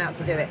get someone out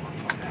to do it.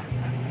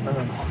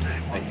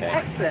 OK.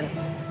 Excellent.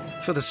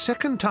 For the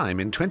second time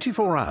in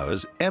 24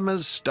 hours,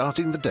 Emma's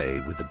starting the day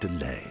with a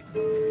delay.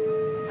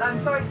 I'm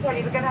sorry to tell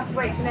you, we're going to have to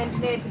wait for an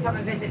engineer to come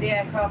and visit the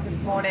aircraft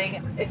this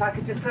morning. If I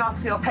could just ask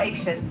for your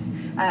patience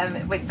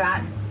with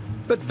that.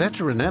 But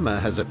veteran Emma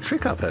has a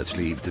trick up her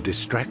sleeve to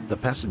distract the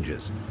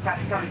passengers.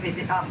 Perhaps come and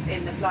visit us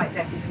in the flight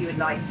deck if you would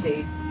like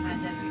to.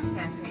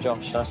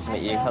 Josh, nice to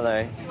meet you.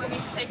 Hello. Do you want me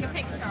to take a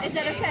picture? Is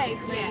that okay,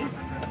 please?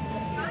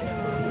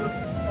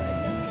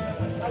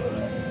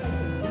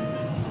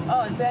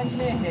 Oh, is the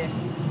engineer here?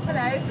 Hello,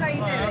 how are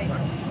you doing?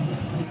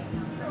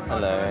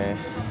 Hello.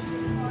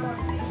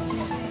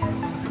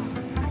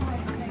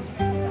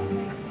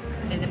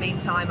 In the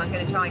meantime, I'm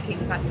going to try and keep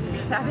the passengers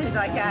as happy as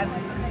I can.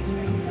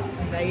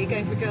 There you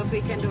go for Girls'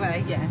 Weekend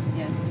away. Yeah,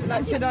 yeah.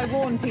 Like, should I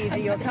warn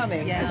Peasy you're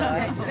coming?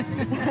 Yeah.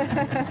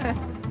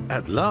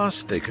 At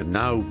last, they can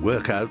now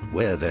work out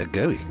where they're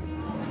going.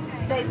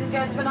 Ladies and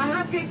gentlemen, I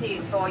have good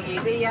news for you.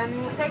 The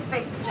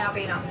database has now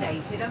been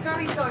updated. I'm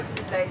very sorry for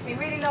the delay. It's been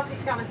really lovely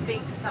to come and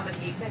speak to some of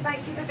you. So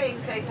thank you for being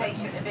so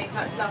patient and being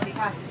such lovely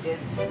passengers.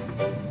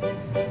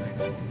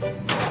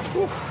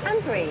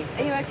 And breathe.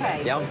 Are you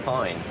okay? Yeah, I'm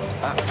fine.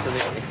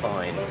 Absolutely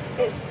fine.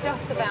 It's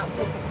just about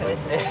typical,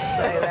 isn't it?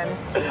 So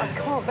I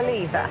can't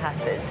believe that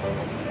happened.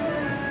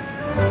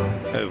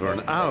 Over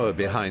an hour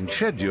behind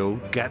schedule,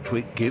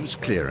 Gatwick gives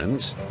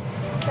clearance.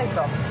 Take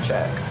off.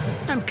 Check.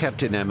 And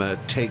Captain Emma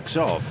takes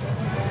off.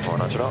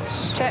 400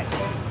 knots. Checked.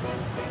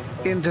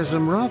 into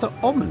some rather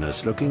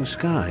ominous-looking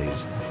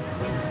skies.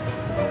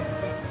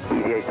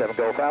 EasyJet 7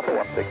 Golf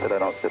Alpha 16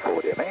 knots to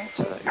forward, you mean?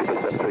 3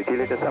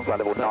 Kilo to Sun Flight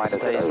level 9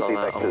 stays on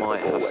that, I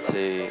might have to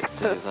do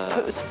that.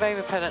 Put the survey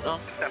repellent on.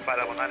 Stand by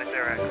level 9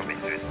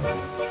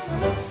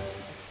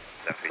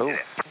 Oh.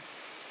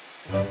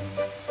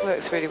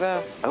 Works really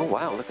well. Oh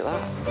wow, look at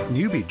that.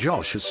 Newbie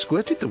Josh has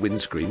squirted the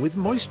windscreen with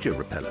moisture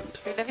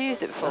repellent. We've never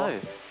used it before. No.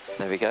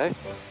 There we go.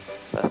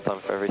 First time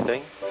for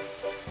everything.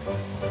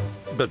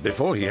 But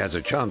before he has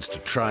a chance to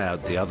try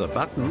out the other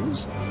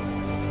buttons...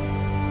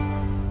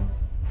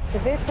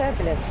 Severe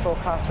turbulence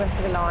forecast west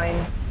of the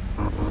line.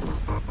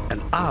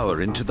 An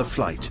hour into the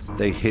flight,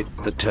 they hit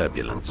the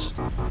turbulence.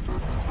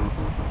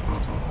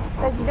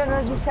 Ladies and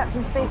gentlemen, this is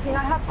Captain speaking.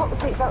 I have popped the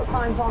seatbelt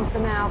signs on for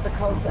now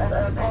because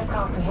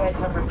aircraft ahead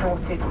have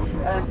reported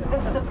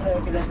just a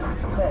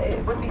turbulence.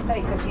 It would be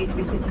safer for you to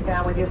be sitting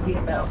down with your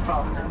seatbelt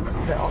fastened.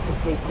 But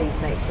obviously, please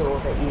make sure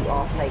that you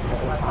are safe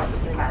at all times.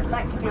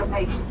 Thank you for your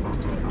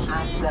patience,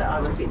 and I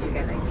will speak to you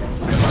again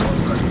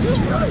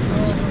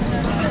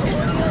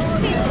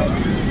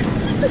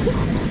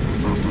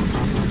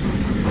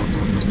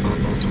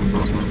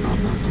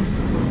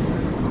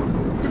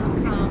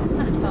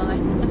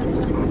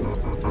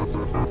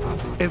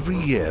Every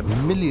year,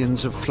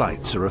 millions of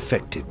flights are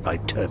affected by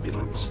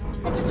turbulence,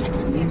 Just check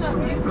your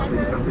seatbelt, please,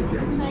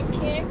 madam. Thank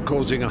you.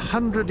 causing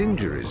 100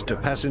 injuries to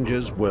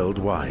passengers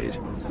worldwide,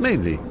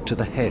 mainly to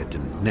the head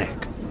and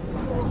neck.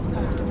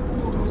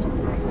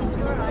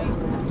 You're right.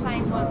 The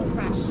plane won't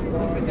crash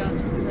with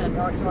regards to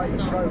turbulence. It's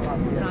not a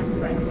life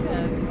threat, so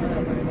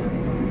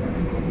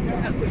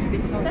that's what you've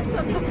been told. That's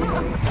what we've been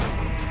told.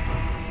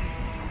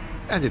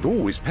 And it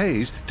always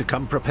pays to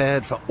come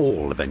prepared for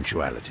all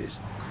eventualities.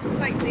 It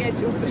takes the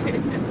edge off it.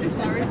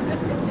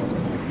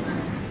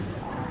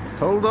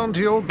 Hold on to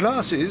your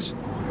glasses.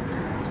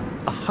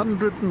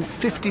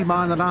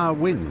 150-mile-an-hour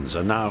winds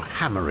are now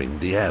hammering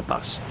the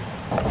Airbus.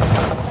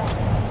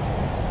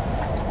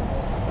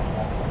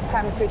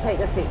 Cabin crew, take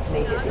your seats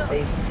immediately,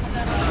 please.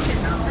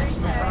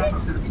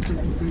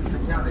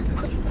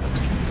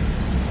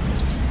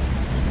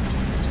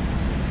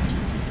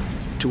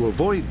 To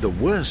avoid the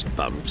worst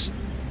bumps,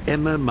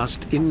 Emma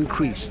must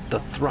increase the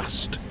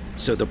thrust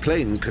so the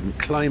plane can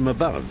climb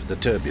above the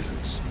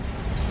turbulence.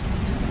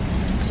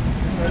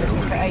 So we're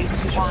looking for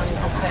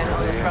 81%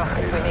 on the thrust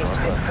if we need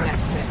to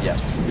disconnect it. Yep.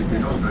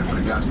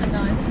 It's not so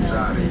nice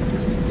now,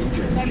 is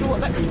it? Maybe what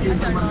that I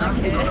don't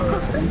like it.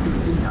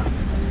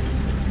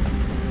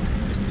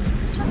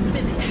 Must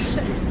admit, this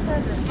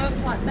turbulence is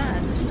quite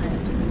bad, isn't it?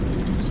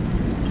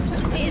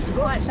 It is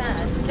quite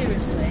bad,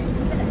 seriously.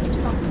 Yeah, it is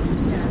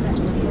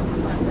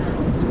quite bad.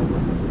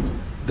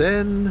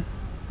 Then,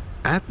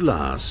 at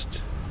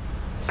last...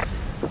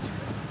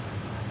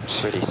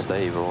 It's really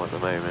stable at the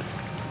moment.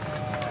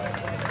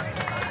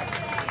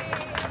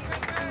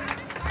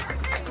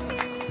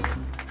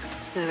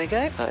 There we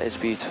go. That is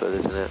beautiful,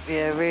 isn't it?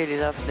 Yeah, really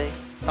lovely.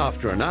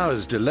 After an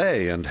hour's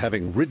delay and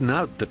having ridden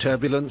out the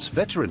turbulence,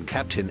 veteran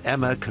Captain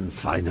Emma can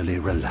finally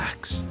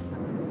relax.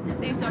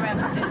 These are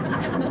amateurs.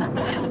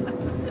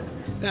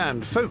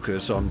 And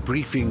focus on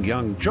briefing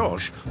young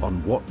Josh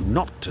on what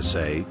not to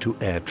say to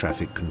air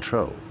traffic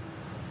control.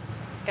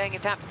 Going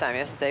into Amsterdam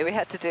yesterday, we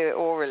had to do it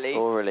orally.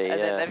 Orally, and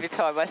yeah. then every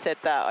time I said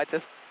that,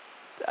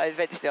 I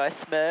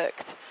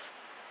smirked.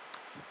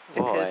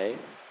 Why?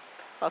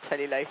 I'll tell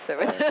you later.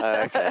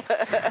 Oh,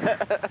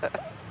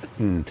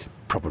 okay.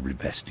 Probably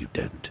best you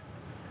don't.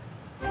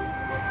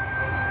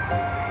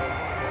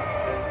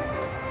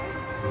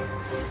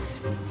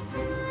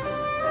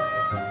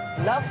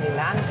 Lovely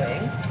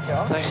landing,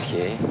 Josh. Thank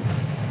you.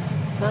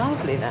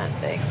 Lovely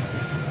landing.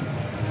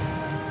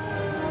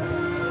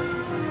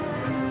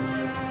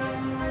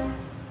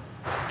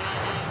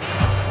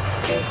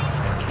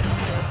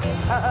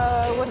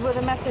 Uh-oh, what will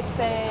the message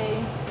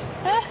say?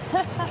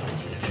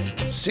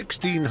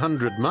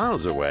 1,600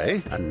 miles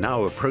away, and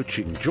now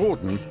approaching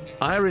Jordan,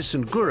 Iris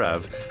and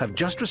Gurav have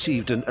just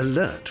received an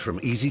alert from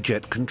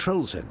EasyJet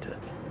Control Center.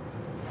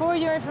 For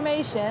your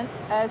information,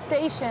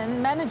 station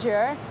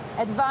manager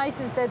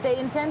advises that they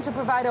intend to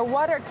provide a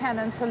water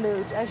cannon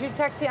salute as you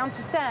taxi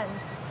onto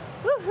stands.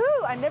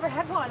 Woohoo! I never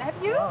had one.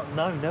 Have you? Oh,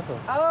 no, never.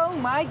 Oh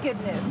my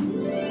goodness.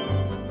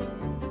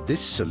 This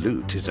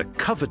salute is a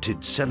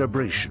coveted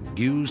celebration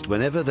used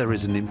whenever there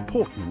is an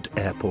important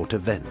airport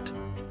event.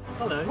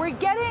 Hello. We're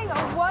getting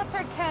a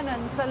water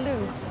cannon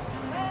salute.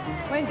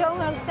 When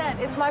going on stand,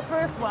 it's my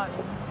first one.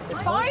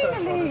 It's my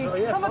first one as well,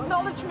 yeah, some fine.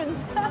 acknowledgement.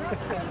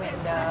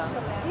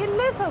 You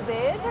little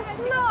bit,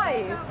 it's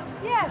nice.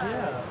 Yes.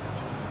 Yeah.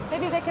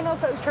 Maybe they can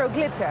also throw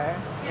glitter.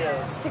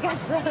 Yeah. To get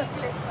some.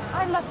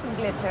 I love some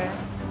glitter.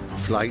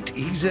 Flight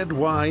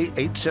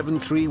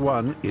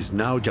EZY-8731 is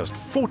now just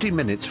 40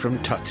 minutes from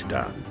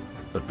touchdown.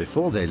 But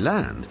before they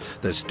land,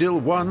 there's still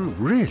one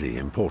really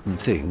important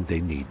thing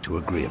they need to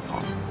agree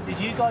upon. Did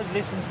you guys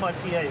listen to my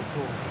PA at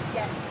all?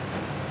 Yes.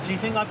 Do you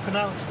think I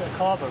pronounced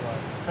Aqaba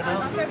right?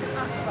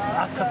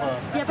 Aqaba.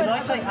 Yeah, Did I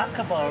say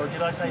Aqaba or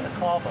did I say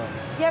Aqaba?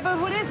 Yeah, but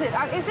what is it?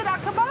 Is it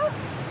Aqaba?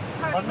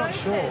 I'm not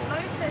sure. Mo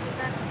says it's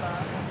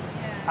Aqaba.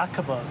 Yeah.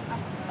 Aqaba.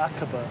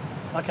 Aqaba.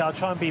 Okay, I'll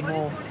try and be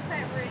more. Just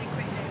say it really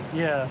quickly.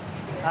 Yeah.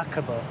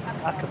 Aqaba.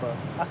 Aqaba.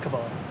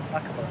 Aqaba.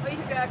 Aqaba. Or you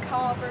could go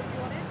Aqaba if you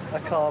wanted.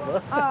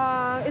 Aqaba.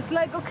 It's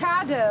like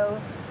Ocado.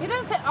 You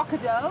don't say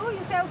Ocado,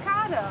 you say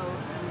Ocado.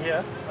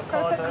 Yeah.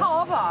 So it's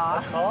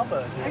Aqaba.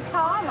 Aqaba.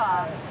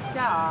 Aqaba.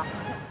 Yeah.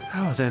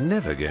 Oh, they're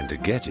never going to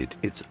get it.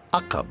 It's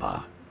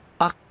Aqaba.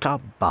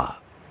 Aqaba.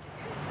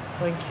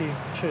 Thank you.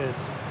 Cheers.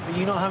 Are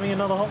you not having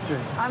another hot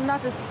drink? I'm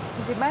not as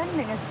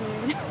demanding as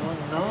you. Oh,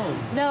 no.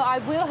 No, I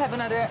will have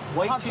another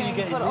Wait hot till you drink,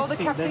 get but in all this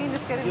the seat, caffeine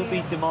then is getting you'll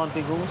be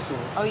demanding all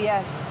sorts. Oh,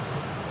 yes.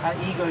 Our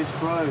egos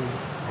grow.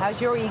 How's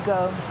your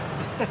ego?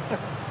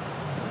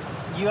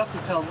 You have to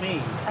tell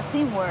me. I've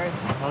seen worse.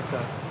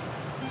 Okay.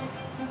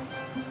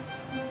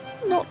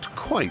 Not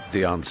quite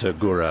the answer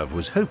Gaurav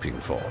was hoping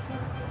for.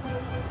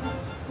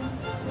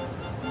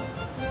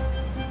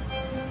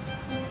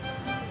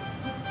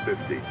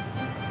 $50,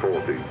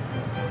 $40,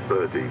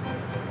 $30,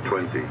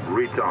 $20.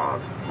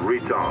 Retard.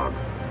 Retard.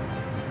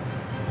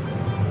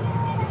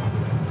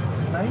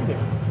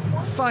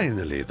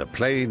 Finally, the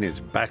plane is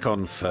back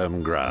on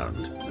firm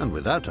ground, and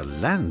without a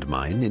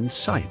landmine in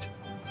sight.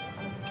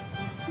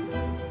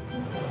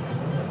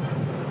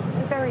 It's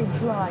a very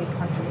dry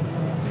country,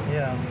 isn't it?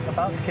 Yeah,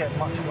 about to get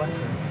much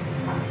wetter.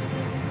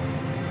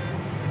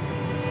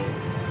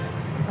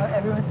 Oh,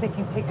 everyone's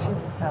taking pictures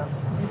and stuff.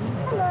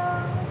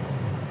 Hello.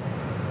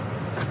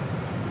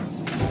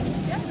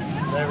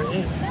 There it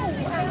is.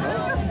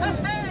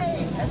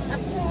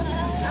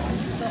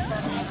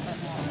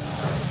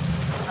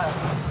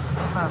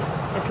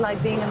 It's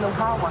like being in the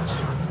car wash.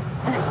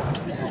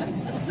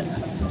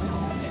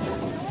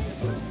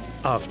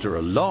 After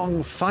a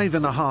long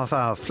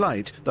 5.5-hour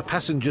flight, the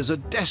passengers are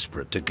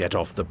desperate to get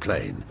off the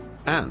plane,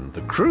 and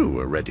the crew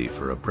are ready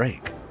for a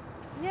break.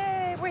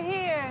 Yay, we're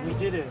here. We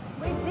did it.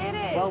 We did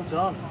it. Well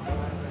done.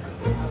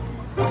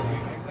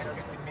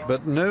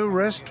 But no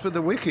rest for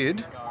the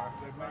wicked.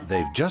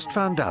 They've just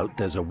found out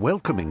there's a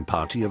welcoming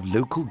party of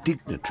local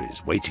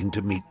dignitaries waiting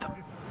to meet them.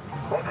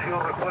 What's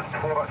your request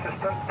for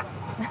assistance?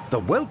 The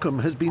welcome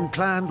has been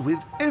planned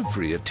with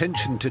every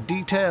attention to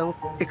detail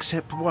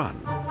except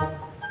one.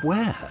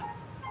 Where?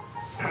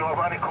 Do you have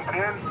any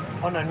complaint?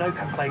 Oh no, no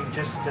complaint.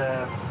 Just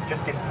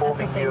That's the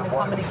informing thing, you the of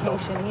what we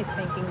stopped. communication. He's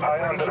thinking that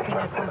we're making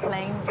a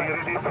complaint. Be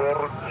ready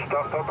for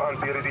startup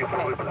and be ready for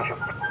reception.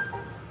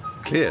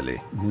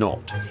 Clearly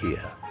not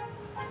here.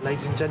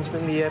 Ladies and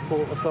gentlemen, the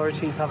airport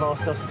authorities have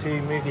asked us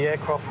to move the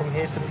aircraft from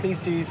here, so please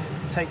do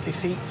take your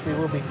seats. We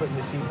will be putting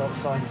the seatbelt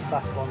signs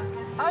back on.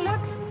 Oh,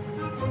 look.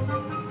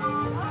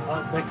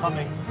 Oh, they're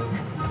coming.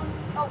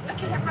 Oh, look at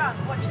him run.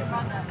 Watch him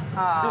run there.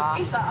 Aww.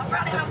 He's like, I'm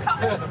running, I'm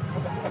coming.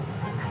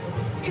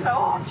 He's like,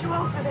 oh, I'm too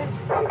old for this.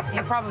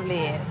 He probably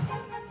is.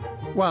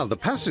 While the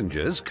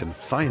passengers can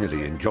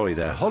finally enjoy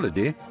their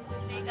holiday,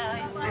 See you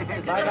guys.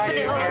 Bye, thank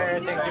you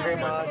very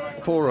much.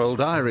 poor old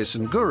Iris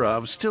and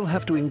Gaurav still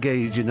have to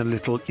engage in a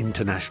little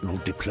international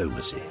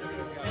diplomacy.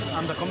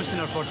 I'm the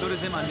Commissioner for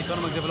Tourism and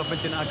Economic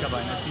Development in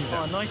Aqaba, in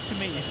Asiza. Oh, nice to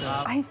meet you,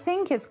 sir. I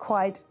think it's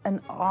quite an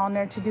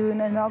honor to do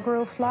an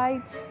inaugural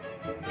flight.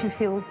 You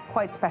feel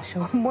quite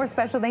special, more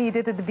special than you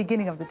did at the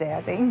beginning of the day,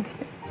 I think.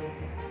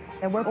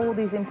 There were all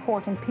these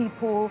important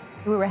people.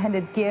 We were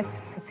handed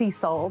gifts, sea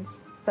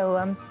salts. So,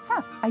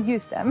 yeah, I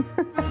used them.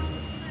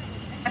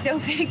 I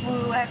don't think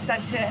we'll have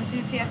such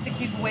enthusiastic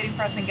people waiting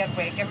for us in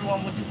Gatwick.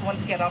 Everyone would just want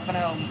to get off and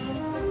home.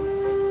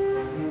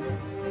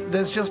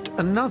 There's just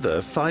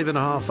another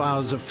 5.5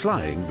 hours of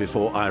flying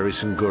before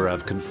Iris and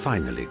Gaurav can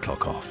finally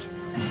clock off.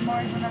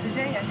 Tomorrow's another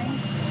day, I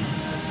think.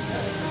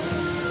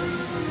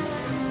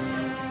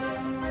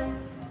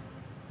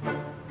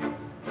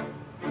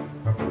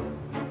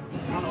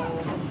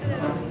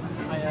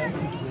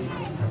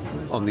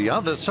 On the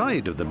other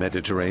side of the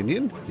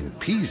Mediterranean, in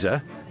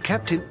Pisa,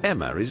 Captain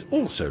Emma is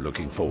also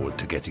looking forward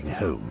to getting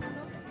home.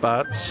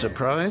 But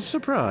surprise,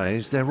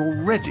 surprise, they're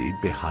already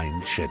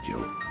behind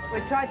schedule.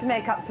 We've tried to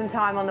make up some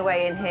time on the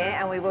way in here,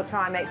 and we will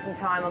try and make some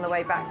time on the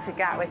way back to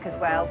Gatwick as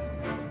well.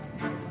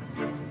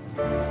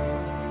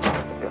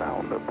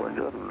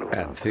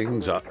 And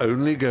things are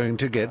only going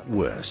to get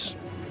worse.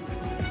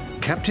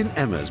 Captain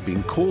Emma's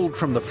been called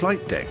from the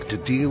flight deck to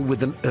deal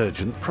with an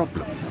urgent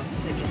problem.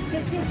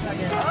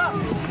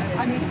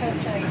 I need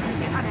first aid.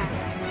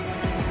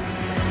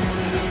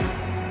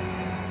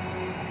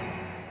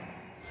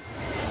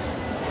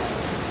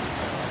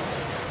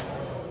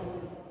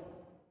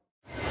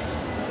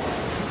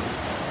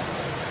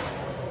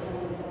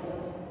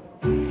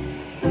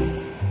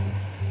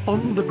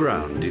 On the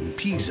ground in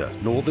Pisa,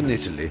 northern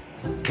Italy,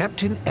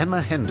 Captain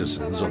Emma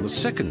Henderson's on the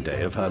second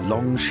day of her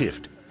long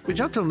shift, which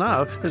up till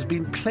now has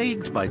been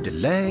plagued by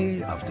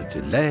delay after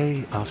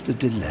delay after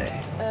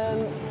delay.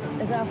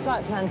 Is our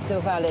flight plan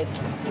still valid?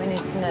 We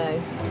need to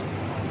know.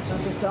 I'll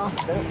just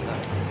ask them.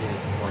 That's a good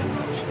point,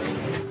 actually.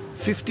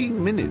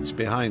 15 minutes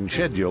behind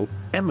schedule,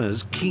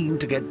 Emma's keen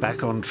to get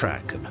back on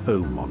track and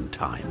home on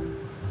time.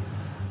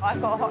 I've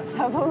got a hot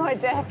tub on my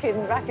deck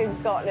back in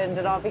Scotland,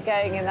 and I'll be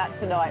going in that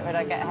tonight when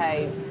I get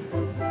home.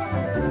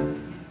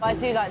 I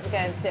do like to go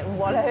and sit and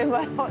wallow in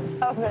my hot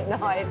tub at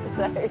night,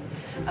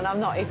 and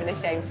I'm not even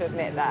ashamed to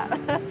admit that.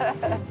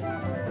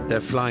 They're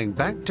flying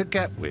back to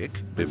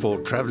Gatwick before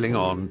travelling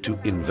on to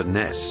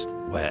Inverness,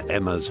 where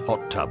Emma's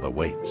hot tub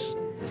awaits.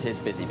 It is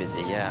busy,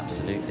 yeah,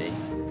 absolutely.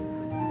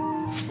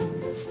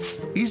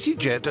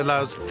 EasyJet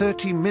allows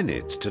 30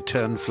 minutes to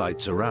turn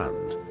flights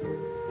around.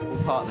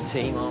 We're part of the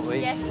team, aren't we?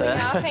 Yes, we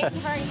are. Thank you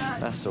very much.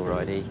 That's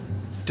alrighty.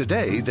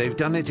 Today, they've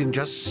done it in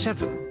just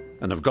 7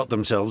 and have got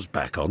themselves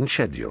back on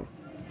schedule.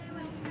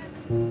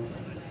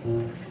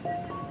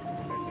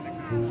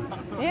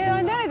 Yeah,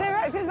 I know.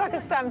 It was like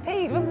a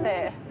stampede, wasn't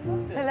it?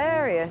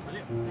 Hilarious.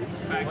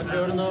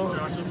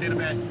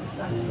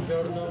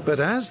 But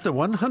as the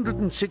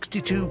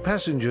 162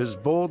 passengers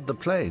board the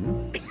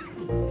plane,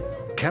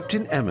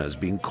 Captain Emma's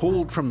been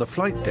called from the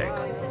flight deck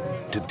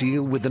to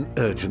deal with an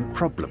urgent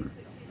problem.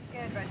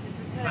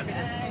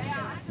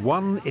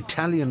 One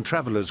Italian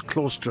traveller's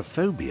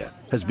claustrophobia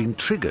has been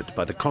triggered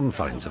by the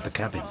confines of the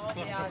cabin.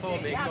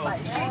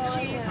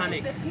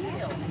 Panic.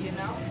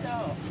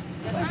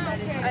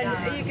 And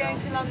are you going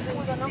to London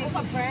to see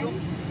some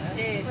friends?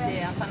 Yes,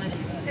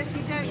 So if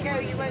you don't go,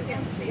 you won't get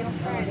to see your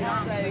friends.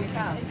 So it's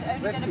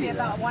only going to be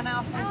about 1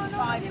 hour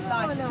 45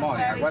 flight. It's a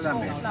very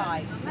short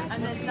flight,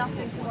 and there's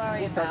nothing to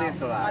worry about.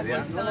 I've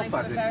been flying for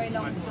a very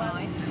long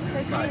time.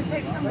 So can you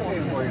take some water?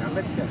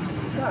 Let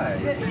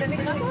me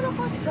take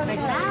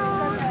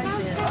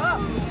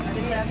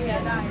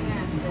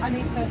I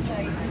need first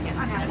aid.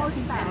 I'm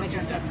holding back.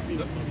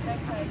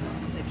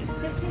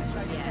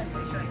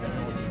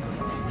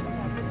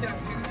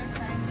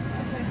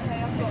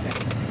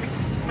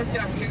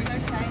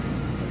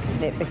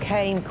 It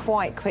became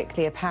quite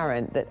quickly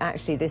apparent that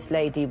actually this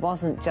lady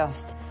wasn't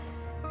just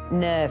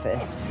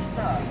nervous.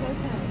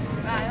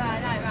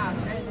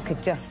 I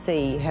could just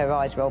see her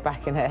eyes roll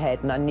back in her head,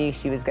 and I knew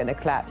she was going to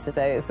collapse.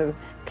 So it's a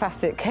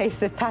classic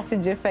case of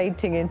passenger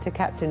fainting into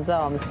captain's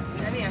arms.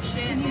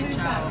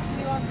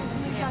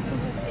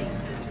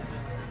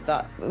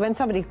 But when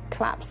somebody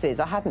collapses,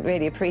 I hadn't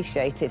really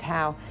appreciated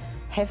how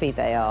heavy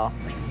they are.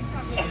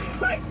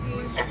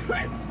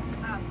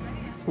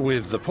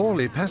 With the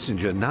poorly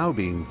passenger now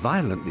being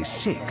violently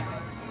sick,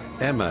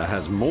 Emma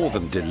has more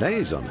than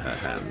delays on her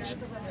hands.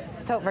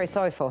 I felt very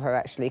sorry for her,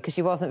 actually, because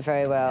she wasn't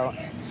very well.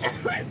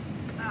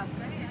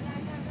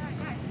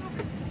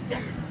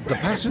 The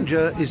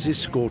passenger is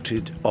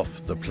escorted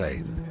off the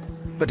plane,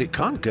 but it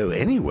can't go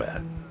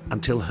anywhere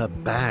until her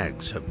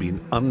bags have been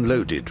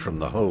unloaded from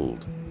the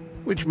hold,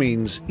 which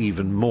means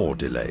even more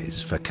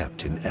delays for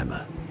Captain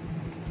Emma.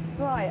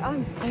 Right,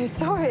 I'm so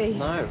sorry.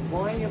 No,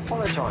 why are you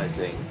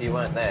apologising? If you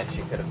weren't there,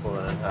 she could have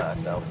fallen and hurt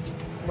herself.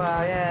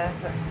 Well, yeah.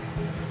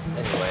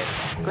 Anyway.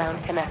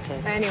 Ground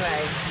connected.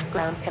 Anyway.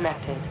 Ground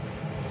connected.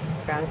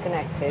 Ground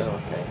connected. Oh,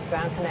 okay.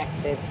 Ground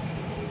connected.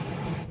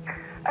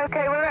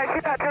 Okay, we're actually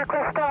about to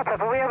request startup.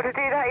 Are we able to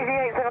do that?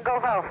 EasyJet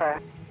Golf Alpha.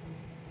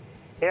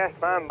 Yes,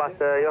 ma'am, but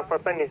your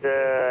permit is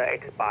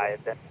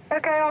expired.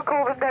 Okay, I'll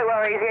call them. Don't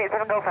worry,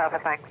 EasyJet Golf Alpha,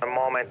 thanks. At the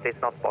moment, it's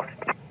not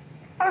possible.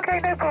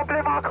 Okay, no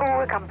problem. I'll call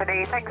the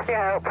company. Thanks for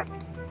your help.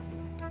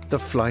 The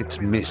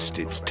flight missed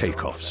its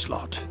takeoff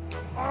slot.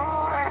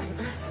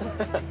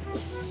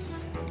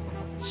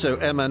 So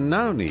Emma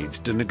now needs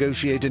to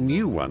negotiate a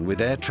new one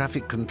with air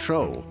traffic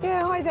control.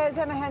 Yeah, hi there, it's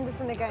Emma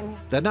Henderson again.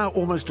 They're now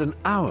almost an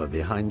hour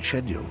behind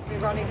schedule. We're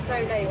running so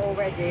late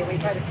already.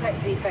 We've had a tech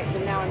defect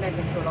and now a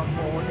medical on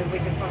board, and we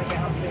just want to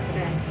get up to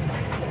Inverness.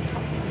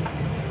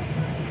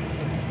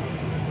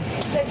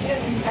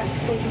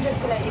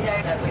 Just to let you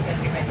know that we're going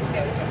to be ready to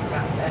go in just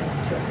about 2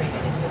 or 3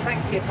 minutes. So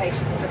thanks for your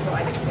patience, and just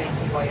thought I'd explain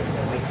to you why you're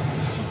still waiting.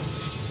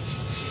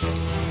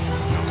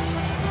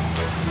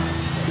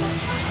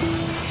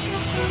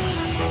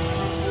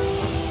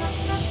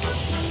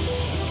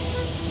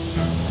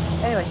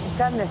 Anyway, she's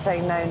standing there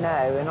saying no,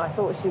 no, and I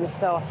thought she was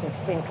starting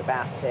to think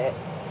about it.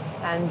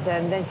 And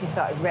then she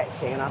started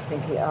retching, and I was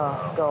thinking,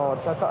 oh,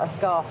 God. So I got a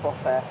scarf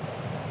off her.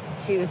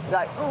 She was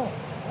like, oh,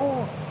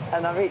 oh.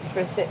 And I reached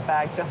for a sit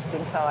bag just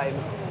in time,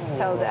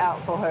 held it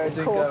out for her and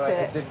caught it.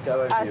 It didn't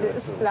go over as you it at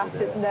all, splattered,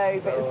 did it? no,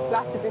 but it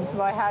splattered into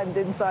my hand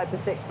inside the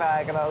sick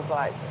bag, and I was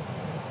like...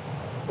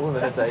 All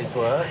in a day's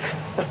work.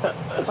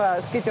 Well,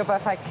 it's a good job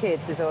I've had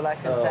kids, is all I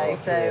can say.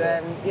 So,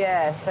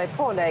 yeah, so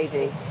poor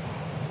lady.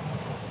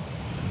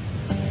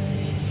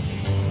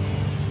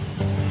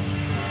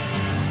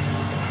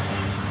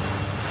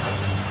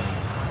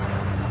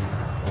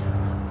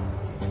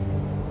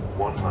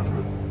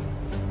 $100.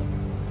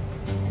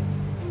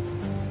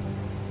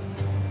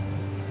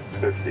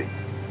 50,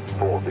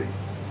 40,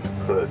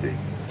 30,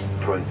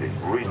 20.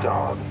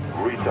 Retard,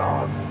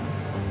 retard,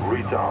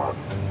 retard.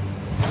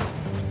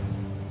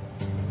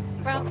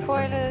 Ground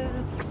spoilers,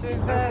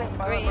 reverse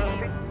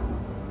green,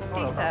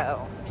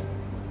 detail.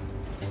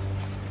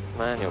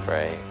 Manual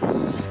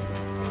brakes.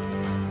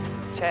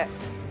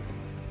 Checked.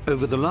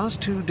 Over the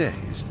last 2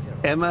 days,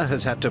 Emma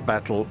has had to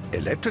battle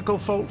electrical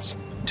faults,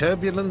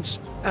 turbulence,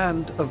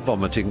 and a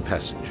vomiting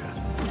passenger.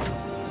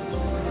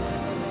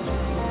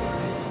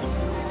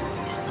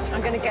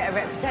 I'm going to get a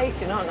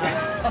reputation, aren't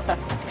I?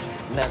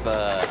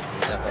 Never.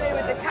 Play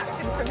with the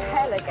captain from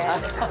hell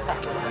again.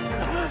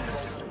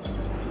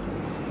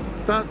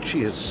 But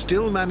she has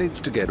still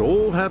managed to get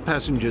all her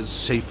passengers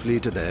safely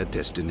to their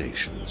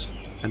destinations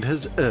and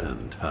has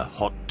earned her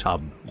hot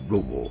tub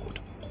reward.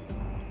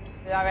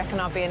 I reckon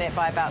I'll be in it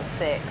by about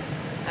 6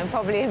 and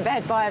probably in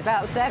bed by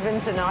about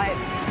 7 tonight.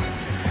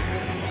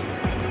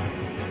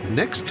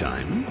 Next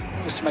time...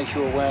 Just to make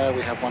you aware,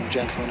 we have one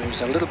gentleman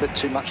who's a little bit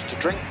too much to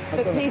drink.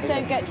 But please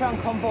don't get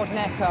drunk on board an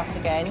aircraft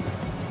again.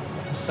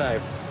 So,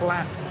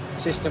 flat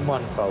system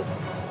 1 fault.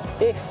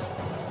 If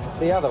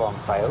the other one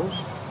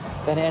fails,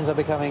 then it ends up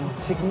becoming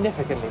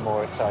significantly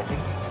more exciting.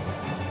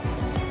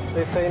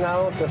 They say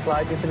now the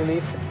flight is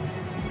released.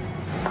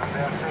 And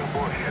they are still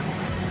bullshit.